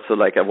remember also,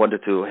 like, I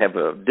wanted to have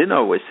a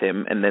dinner with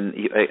him, and then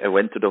I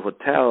went to the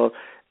hotel,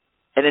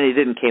 and then he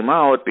didn't came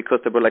out because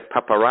there were like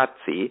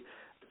paparazzi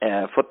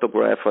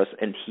photographers,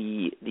 and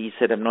he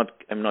said, I'm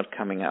not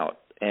coming out.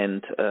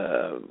 And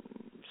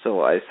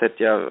so I said,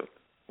 yeah,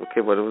 okay,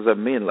 what does that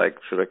mean? Like,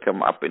 should I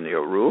come up in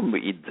your room, we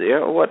eat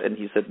there or what? And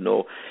he said,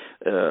 no,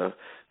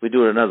 we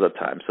do it another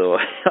time. So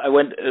I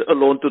went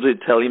alone to the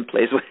Italian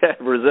place where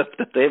I reserved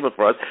the table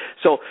for us.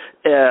 So,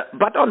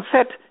 but on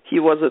set, he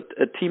was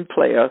a team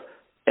player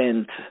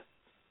and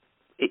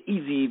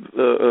easy,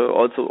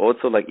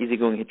 also like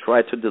easygoing. He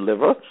tried to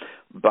deliver,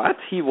 but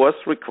he was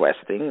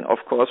requesting, of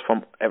course,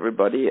 from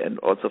everybody and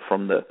also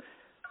from the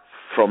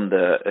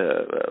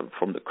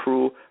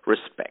crew,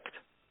 respect.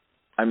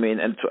 I mean,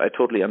 and I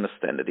totally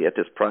understand it. He had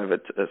this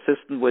private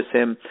assistant with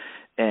him,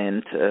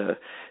 and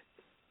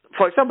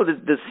for example,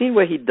 the scene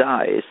where he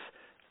dies,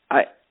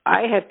 I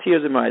had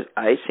tears in my eyes.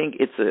 I think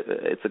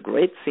it's a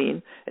great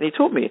scene, and he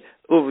told me,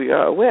 "Oh, we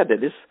are aware that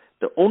this is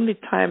the only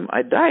time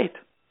I died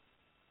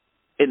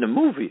in a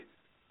movie."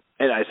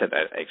 And I said,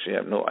 I actually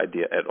have no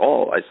idea at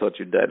all. I thought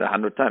you died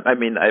 100 times. I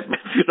mean,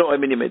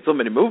 he made so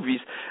many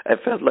movies. I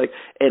felt like,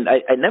 and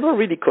I never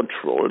really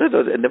controlled it,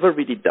 or I never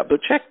really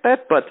double-checked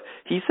that, but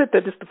he said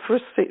that it's the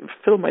first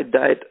film I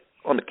died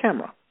on the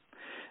camera.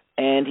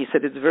 And he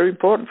said it's very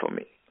important for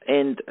me.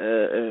 And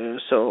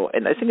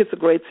and I think it's a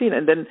great scene.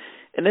 And then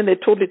they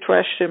totally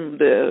trashed him,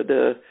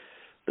 the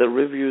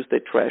reviews,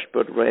 they trashed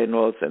Burt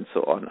Reynolds and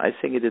so on. I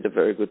think he did a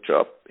very good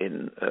job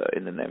in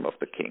The Name of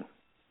the King.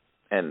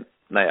 And,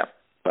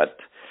 but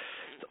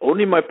it's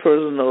only my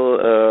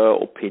personal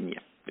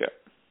opinion. Yeah.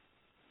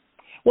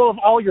 Well, of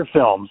all your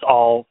films,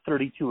 all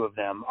 32 of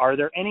them, are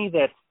there any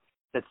that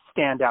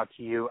stand out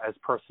to you as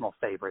personal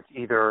favorites?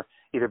 Either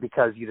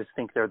because you just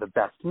think they're the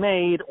best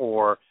made,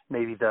 or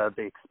maybe the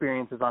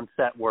experiences on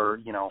set were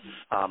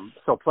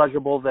so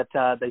pleasurable that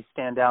they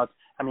stand out.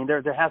 I mean,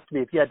 there has to be.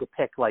 If you had to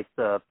pick like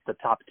the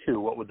top two,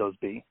 what would those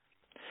be?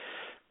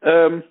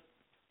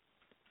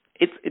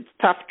 It's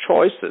tough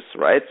choices,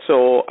 right?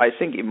 So I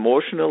think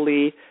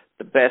emotionally,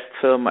 the best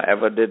film I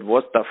ever did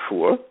was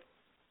Darfur,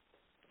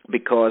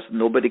 because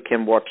nobody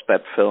can watch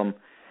that film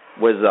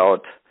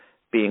without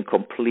being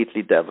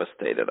completely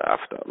devastated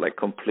after, like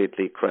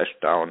completely crashed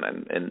down,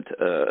 and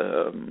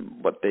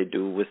what they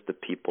do with the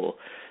people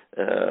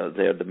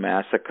there, the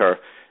massacre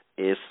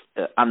is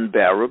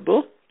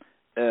unbearable.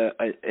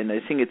 And I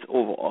think it's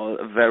overall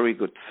a very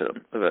good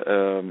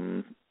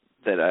film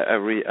that I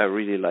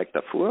really like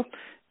Darfur.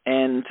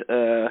 And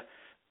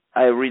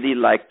I really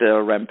like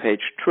the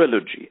Rampage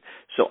trilogy.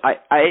 So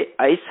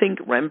I think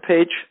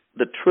Rampage,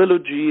 the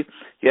trilogy,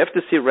 you have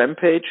to see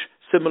Rampage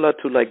similar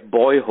to like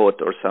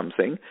Boyhood or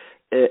something.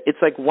 It's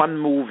like one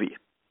movie.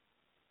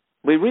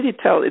 We really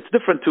tell, it's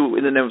different to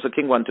In the Name of the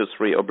King 1, 2,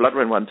 3 or Blood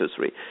Rain 1, 2,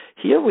 3.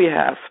 Here we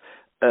have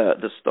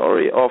the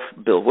story of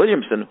Bill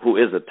Williamson, who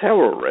is a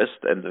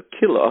terrorist and a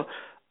killer,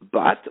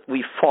 but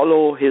we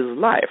follow his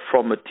life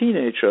from a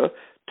teenager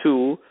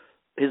to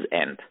his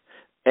end.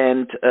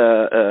 And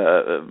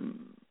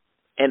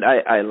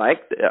I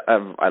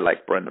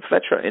like Brendan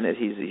Fletcher in it.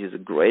 He's a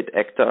great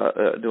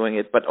actor doing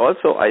it. But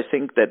also I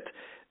think that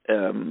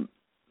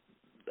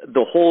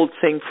the whole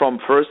thing from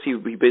first he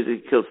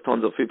basically kills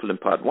tons of people in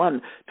part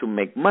one to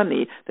make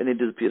money, then he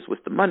disappears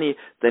with the money,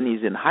 then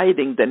he's in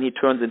hiding, then he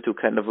turns into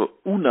kind of a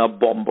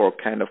Unabomber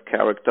kind of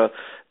character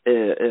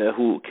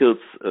who kills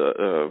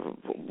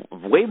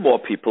way more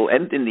people,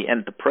 and in the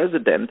end the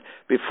president,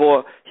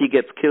 before he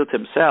gets killed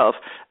himself.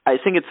 I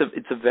think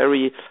it's a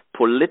very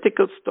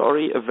political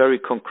story, a very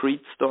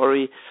concrete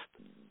story,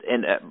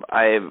 and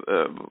I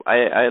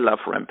love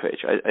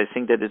Rampage. I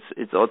think that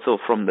it's also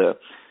from the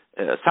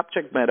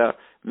subject matter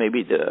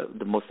maybe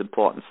the most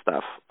important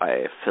stuff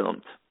I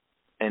filmed,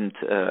 and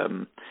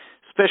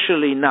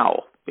especially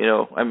now.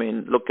 I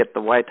mean, look at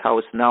the White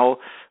House now.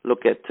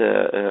 Look at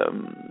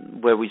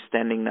where we're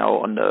standing now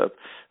on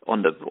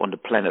the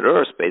planet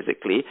Earth,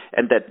 basically,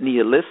 and that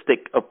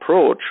nihilistic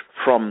approach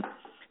from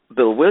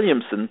Bill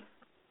Williamson.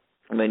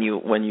 When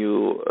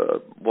you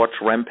watch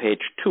Rampage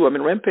 2, I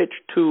mean, Rampage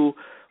 2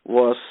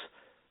 was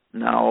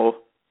now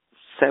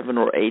 7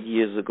 or 8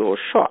 years ago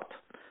shot,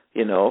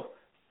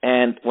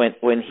 and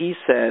when he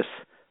says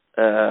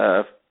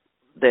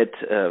that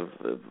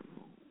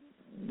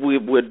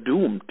we're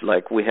doomed,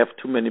 like we have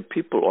too many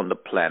people on the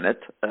planet,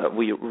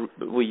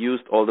 we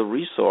used all the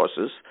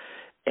resources,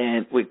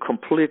 and we're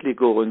completely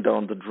going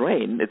down the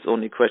drain. It's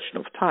only a question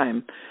of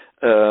time.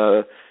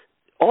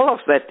 All of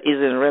that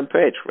is in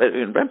Rampage.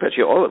 In Rampage,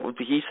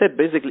 he said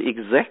basically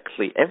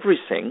exactly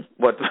everything.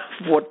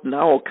 What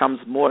now comes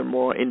more and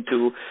more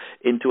into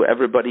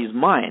everybody's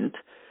mind,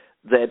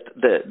 that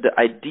the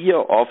idea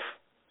of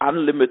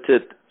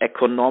unlimited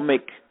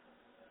economic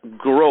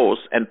growth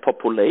and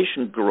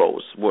population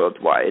growth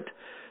worldwide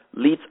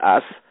leads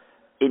us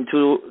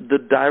into the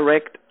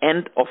direct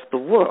end of the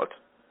world.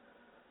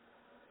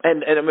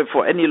 And I mean,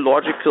 for any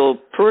logical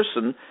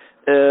person,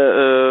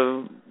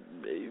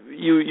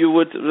 you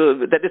would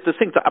that is the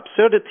thing, the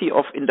absurdity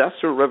of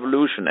industrial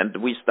revolution,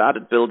 and we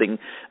started building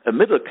a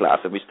middle class,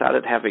 and we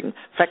started having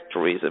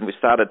factories, and we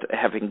started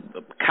having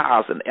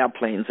cars and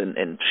airplanes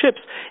and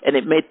ships, and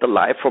it made the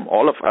life from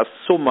all of us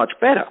so much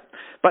better.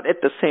 But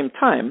at the same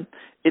time,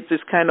 it's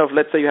this kind of,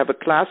 let's say you have a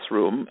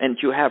classroom and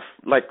you have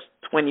like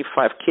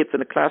 25 kids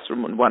in a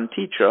classroom and one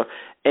teacher,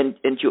 and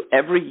you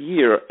every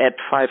year add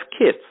 5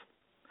 kids.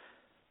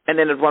 And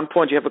then at one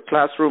point you have a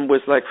classroom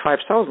with like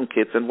 5,000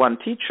 kids and one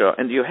teacher,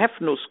 and you have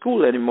no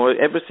school anymore.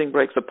 Everything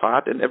breaks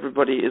apart and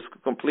everybody is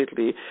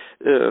completely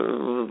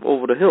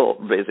over the hill,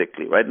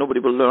 basically, right?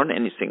 Nobody will learn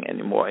anything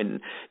anymore,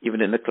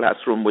 even in a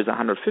classroom with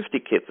 150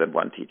 kids and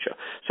one teacher.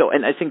 So,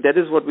 and I think that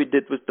is what we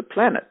did with the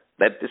planet.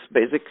 That is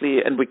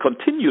basically, and we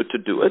continue to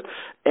do it,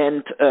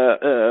 and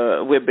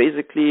we're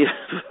basically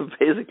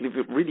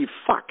really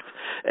fucked.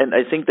 And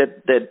I think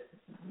that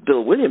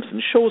Bill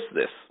Williamson shows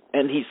this,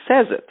 and he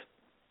says it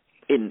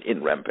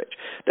in Rampage.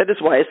 That is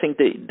why I think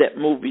that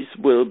movies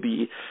will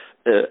be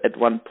at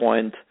one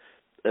point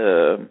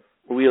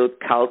real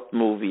cult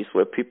movies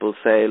where people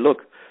say,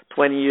 look,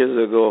 20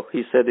 years ago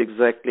he said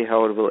exactly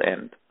how it will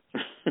end.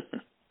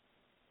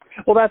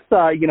 Well, that's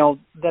that's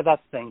the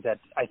thing that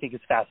I think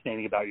is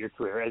fascinating about your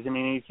career. I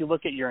mean, if you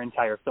look at your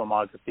entire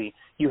filmography,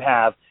 you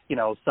have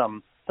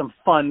some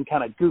fun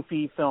kind of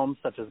goofy films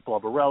such as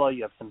Blubberella.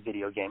 You have some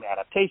video game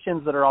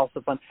adaptations that are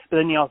also fun, but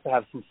then you also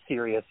have some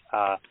serious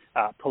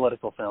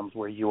political films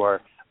where you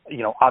are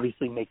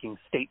obviously making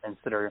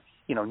statements that are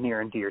near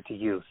and dear to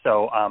you.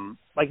 So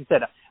like I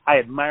said, I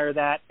admire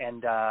that,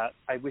 and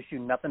I wish you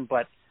nothing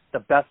but the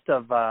best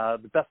of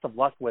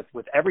luck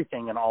with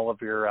everything and all of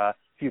your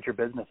future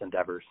business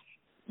endeavors.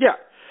 Yeah,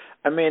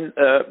 I mean,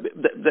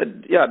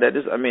 that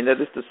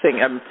is the thing.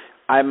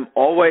 I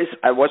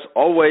was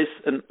always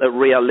a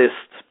realist,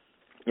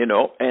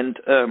 and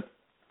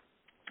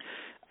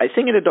I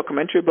think in a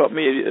documentary about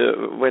me,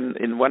 when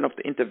in one of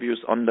the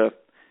interviews on the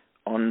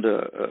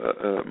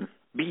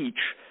beach,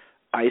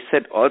 I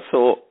said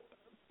also,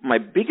 my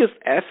biggest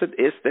asset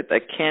is that I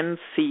can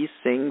see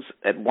things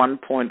at one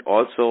point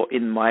also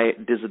in my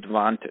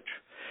disadvantage.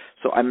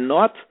 So I'm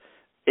not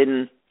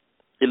an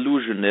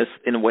illusionist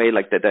in a way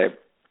like that I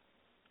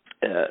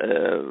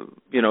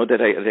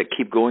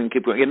keep going.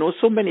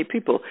 So many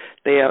people,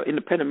 they are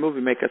independent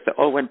movie makers, they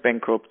all went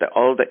bankrupt,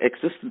 all the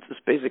existence is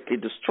basically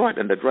destroyed,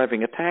 and they're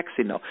driving a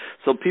taxi now.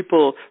 So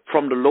people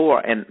from the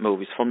lower end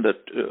movies, from the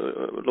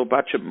low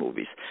budget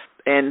movies,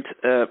 and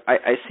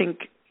I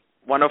think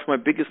one of my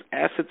biggest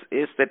assets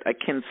is that I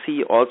can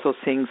see also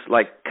things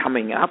like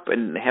coming up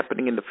and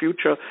happening in the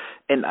future,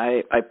 and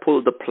I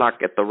pull the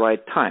plug at the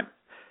right time.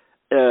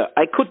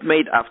 I could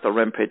make after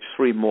Rampage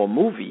 3 more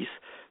movies,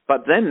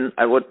 but then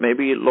I would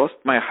maybe lost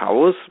my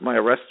house, my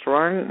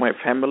restaurant, my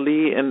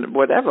family, and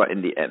whatever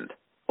in the end.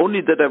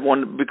 Only that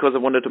because I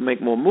wanted to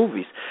make more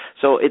movies.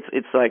 So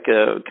it's like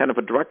a kind of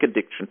a drug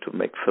addiction to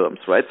make films,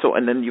 right? So,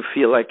 and then you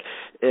feel like,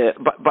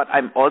 but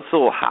I'm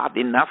also hard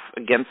enough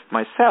against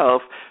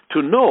myself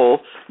to know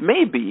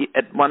maybe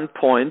at one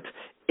point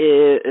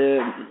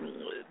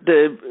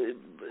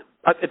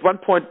at one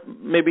point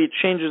maybe it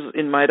changes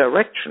in my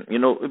direction.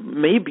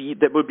 Maybe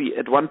there will be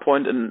at one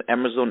point an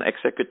Amazon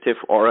executive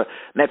or a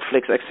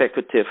Netflix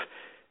executive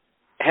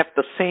have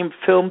the same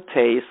film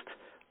taste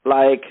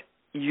like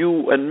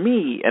you and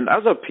me and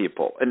other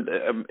people, and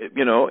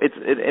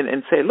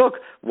and say, look,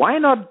 why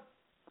not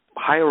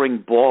hiring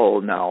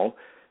Ball now,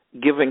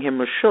 giving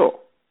him a show?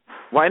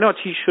 Why not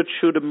he should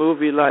shoot a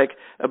movie like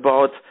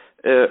about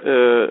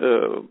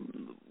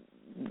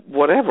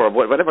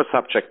whatever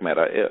subject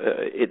matter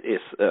it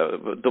is,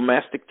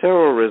 domestic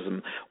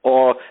terrorism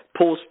or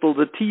Postal,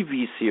 the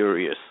TV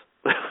series.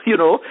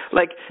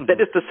 That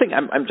is the thing.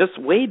 I'm just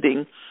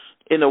waiting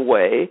in a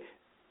way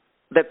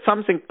that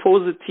something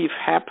positive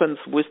happens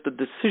with the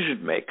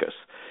decision makers.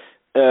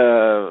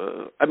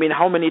 I mean,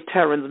 how many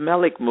Terrence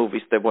Malick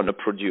movies they want to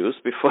produce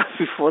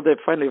before they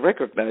finally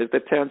recognize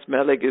that Terrence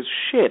Malick is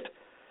shit?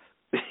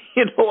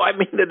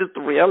 That is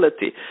the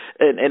reality.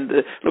 And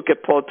look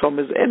at Paul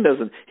Thomas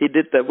Anderson. He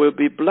did There Will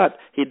Be Blood.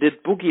 He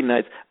did Boogie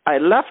Nights. I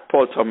loved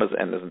Paul Thomas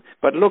Anderson.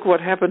 But look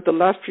what happened the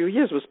last few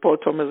years with Paul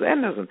Thomas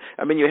Anderson.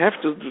 I mean, you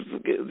have to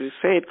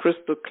say it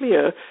crystal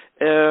clear.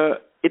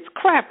 It's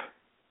crap.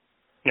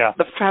 Yeah.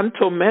 The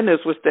Phantom Menace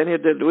with Daniel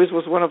Day-Lewis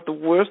was one of the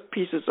worst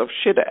pieces of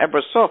shit I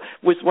ever saw,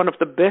 with one of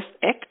the best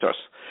actors.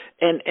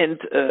 And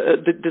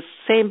the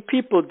same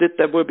people did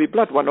There Will Be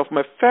Blood, one of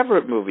my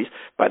favorite movies.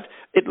 But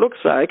it looks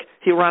like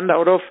he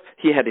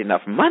had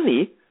enough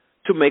money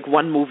to make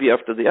one movie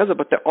after the other,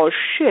 but they're all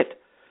shit.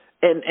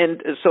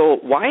 And so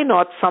why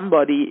not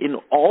somebody in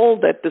all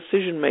that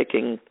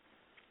decision-making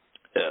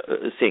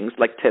things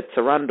like Ted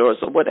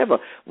Sarandos or whatever,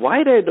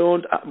 why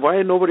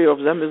nobody of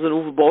them is an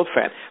Uwe Boll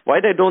fan? Why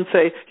they don't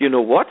say, you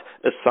know what,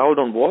 Assault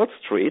on Wall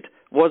Street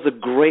was a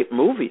great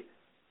movie.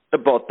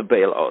 about the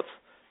bailouts.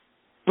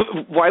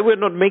 Why we're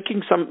not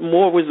making some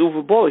more with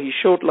Uwe Boll? He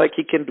showed like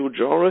he can do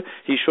genre,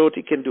 he showed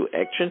he can do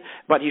action,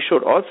 but he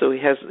showed also he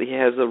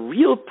has a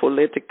real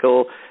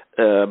political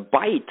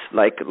bite.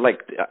 Like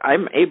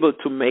I'm able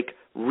to make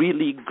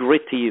really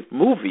gritty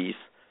movies,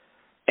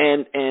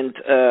 and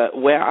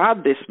where are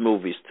these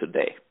movies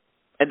today?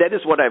 And that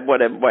is why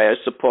I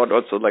support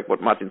also like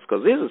what Martin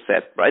Scorsese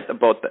said, right,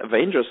 about the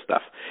Avengers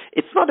stuff.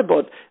 It's not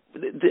about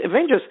the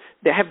Avengers.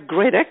 They have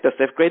great actors,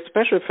 they have great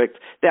special effects.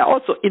 They are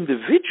also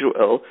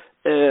individual.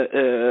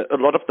 A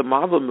lot of the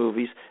Marvel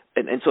movies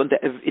and so on,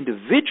 they're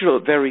individual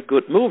very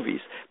good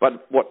movies.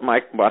 But what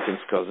Martin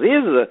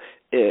Scorsese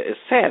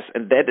says,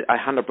 and that I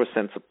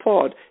 100%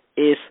 support,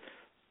 is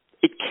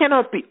it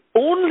cannot be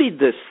only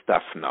this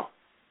stuff now.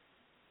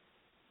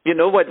 You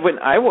know what? When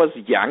I was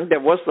young, there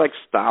was like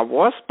Star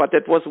Wars, but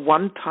that was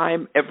one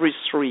time every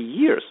 3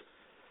 years,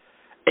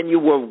 and you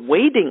were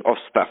waiting of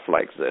stuff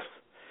like this,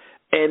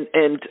 and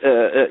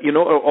you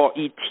know, or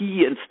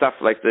E.T. and stuff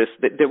like this.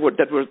 That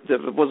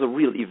was a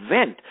real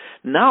event.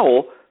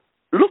 Now,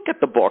 look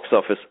at the box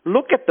office.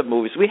 Look at the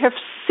movies. We have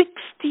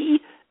 60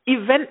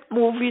 event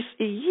movies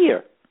a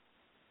year,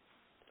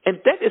 and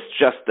that is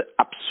just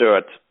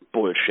absurd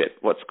bullshit.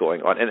 What's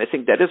going on? And I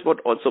think that is what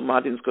also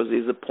Martin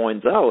Scorsese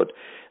points out.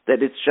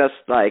 That it's just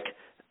like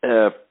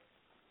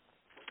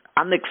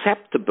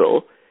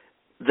unacceptable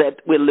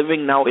that we're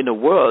living now in a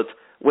world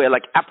where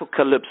like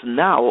Apocalypse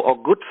Now or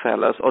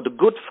Goodfellas or The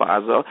Good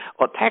Father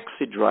or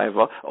Taxi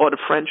Driver or The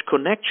French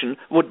Connection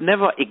would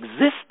never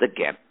exist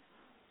again.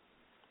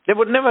 They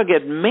would never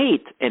get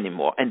made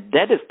anymore, and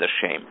that is the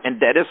shame.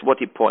 And that is what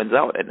he points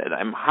out, and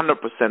I'm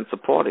 100%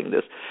 supporting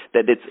this,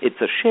 that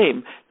it's a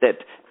shame that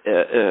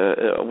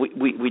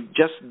we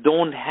just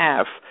don't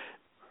have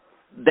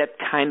that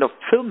kind of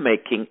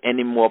filmmaking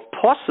anymore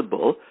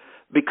possible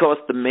because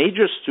the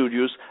major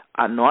studios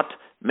are not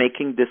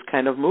making this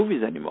kind of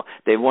movies anymore.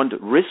 They want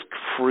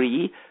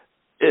risk-free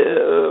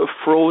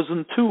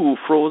Frozen 2,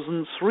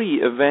 Frozen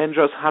 3,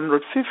 Avengers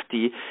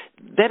 150.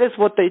 That is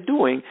what they're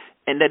doing,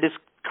 and that is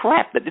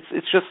crap. That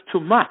it's just too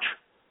much.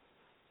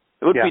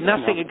 It would be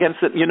nothing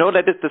against it. You know,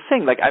 that is the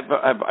thing. Like I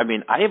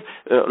have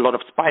a lot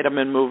of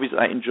Spider-Man movies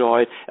I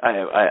enjoyed.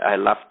 I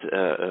loved,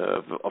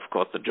 of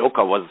course, the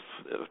Joker was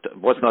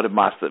not a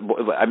master.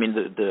 I mean,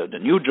 the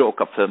new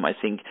Joker film, I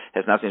think,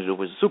 has nothing to do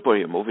with a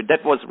superhero movie.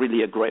 That was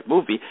really a great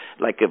movie,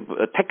 like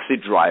a Taxi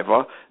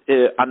Driver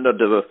under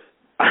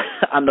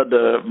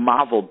the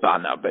Marvel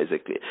banner,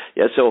 basically.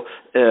 Yeah, so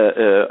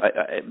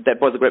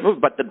that was a great movie.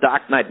 But The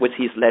Dark Knight with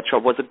Heath Ledger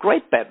was a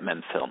great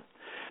Batman film.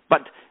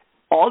 But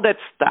all that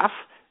stuff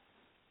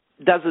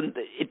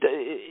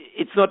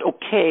it's not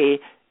okay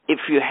if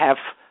you have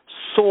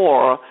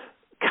Thor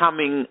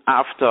coming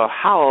after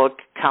Hulk,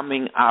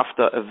 coming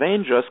after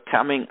Avengers,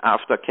 coming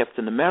after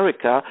Captain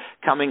America,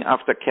 coming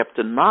after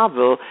Captain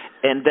Marvel,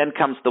 and then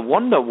comes the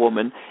Wonder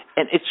Woman,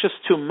 and it's just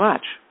too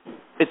much.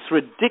 It's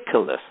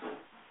ridiculous.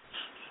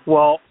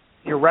 Well,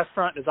 your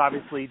restaurant is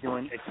obviously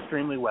doing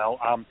extremely well.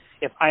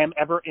 If I am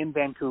ever in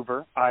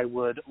Vancouver, I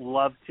would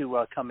love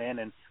to come in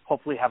and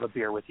hopefully have a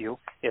beer with you.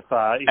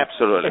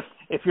 Absolutely.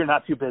 If you're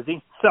not too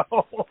busy.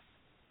 So.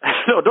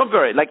 No, don't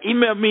worry. Like,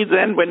 email me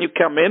then when you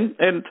come in,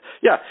 and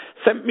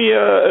send me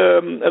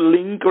a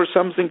link or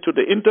something to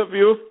the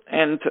interview,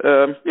 and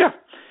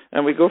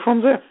and we go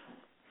from there.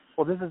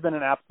 Well, this has been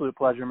an absolute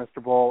pleasure,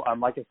 Mr. Boll.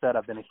 Like I said,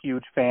 I've been a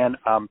huge fan.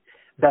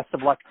 Best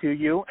of luck to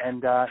you,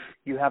 and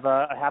you have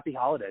a happy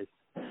holidays.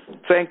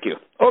 Thank you.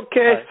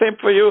 Okay, same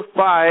for you.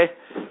 Bye.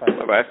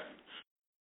 Bye-bye.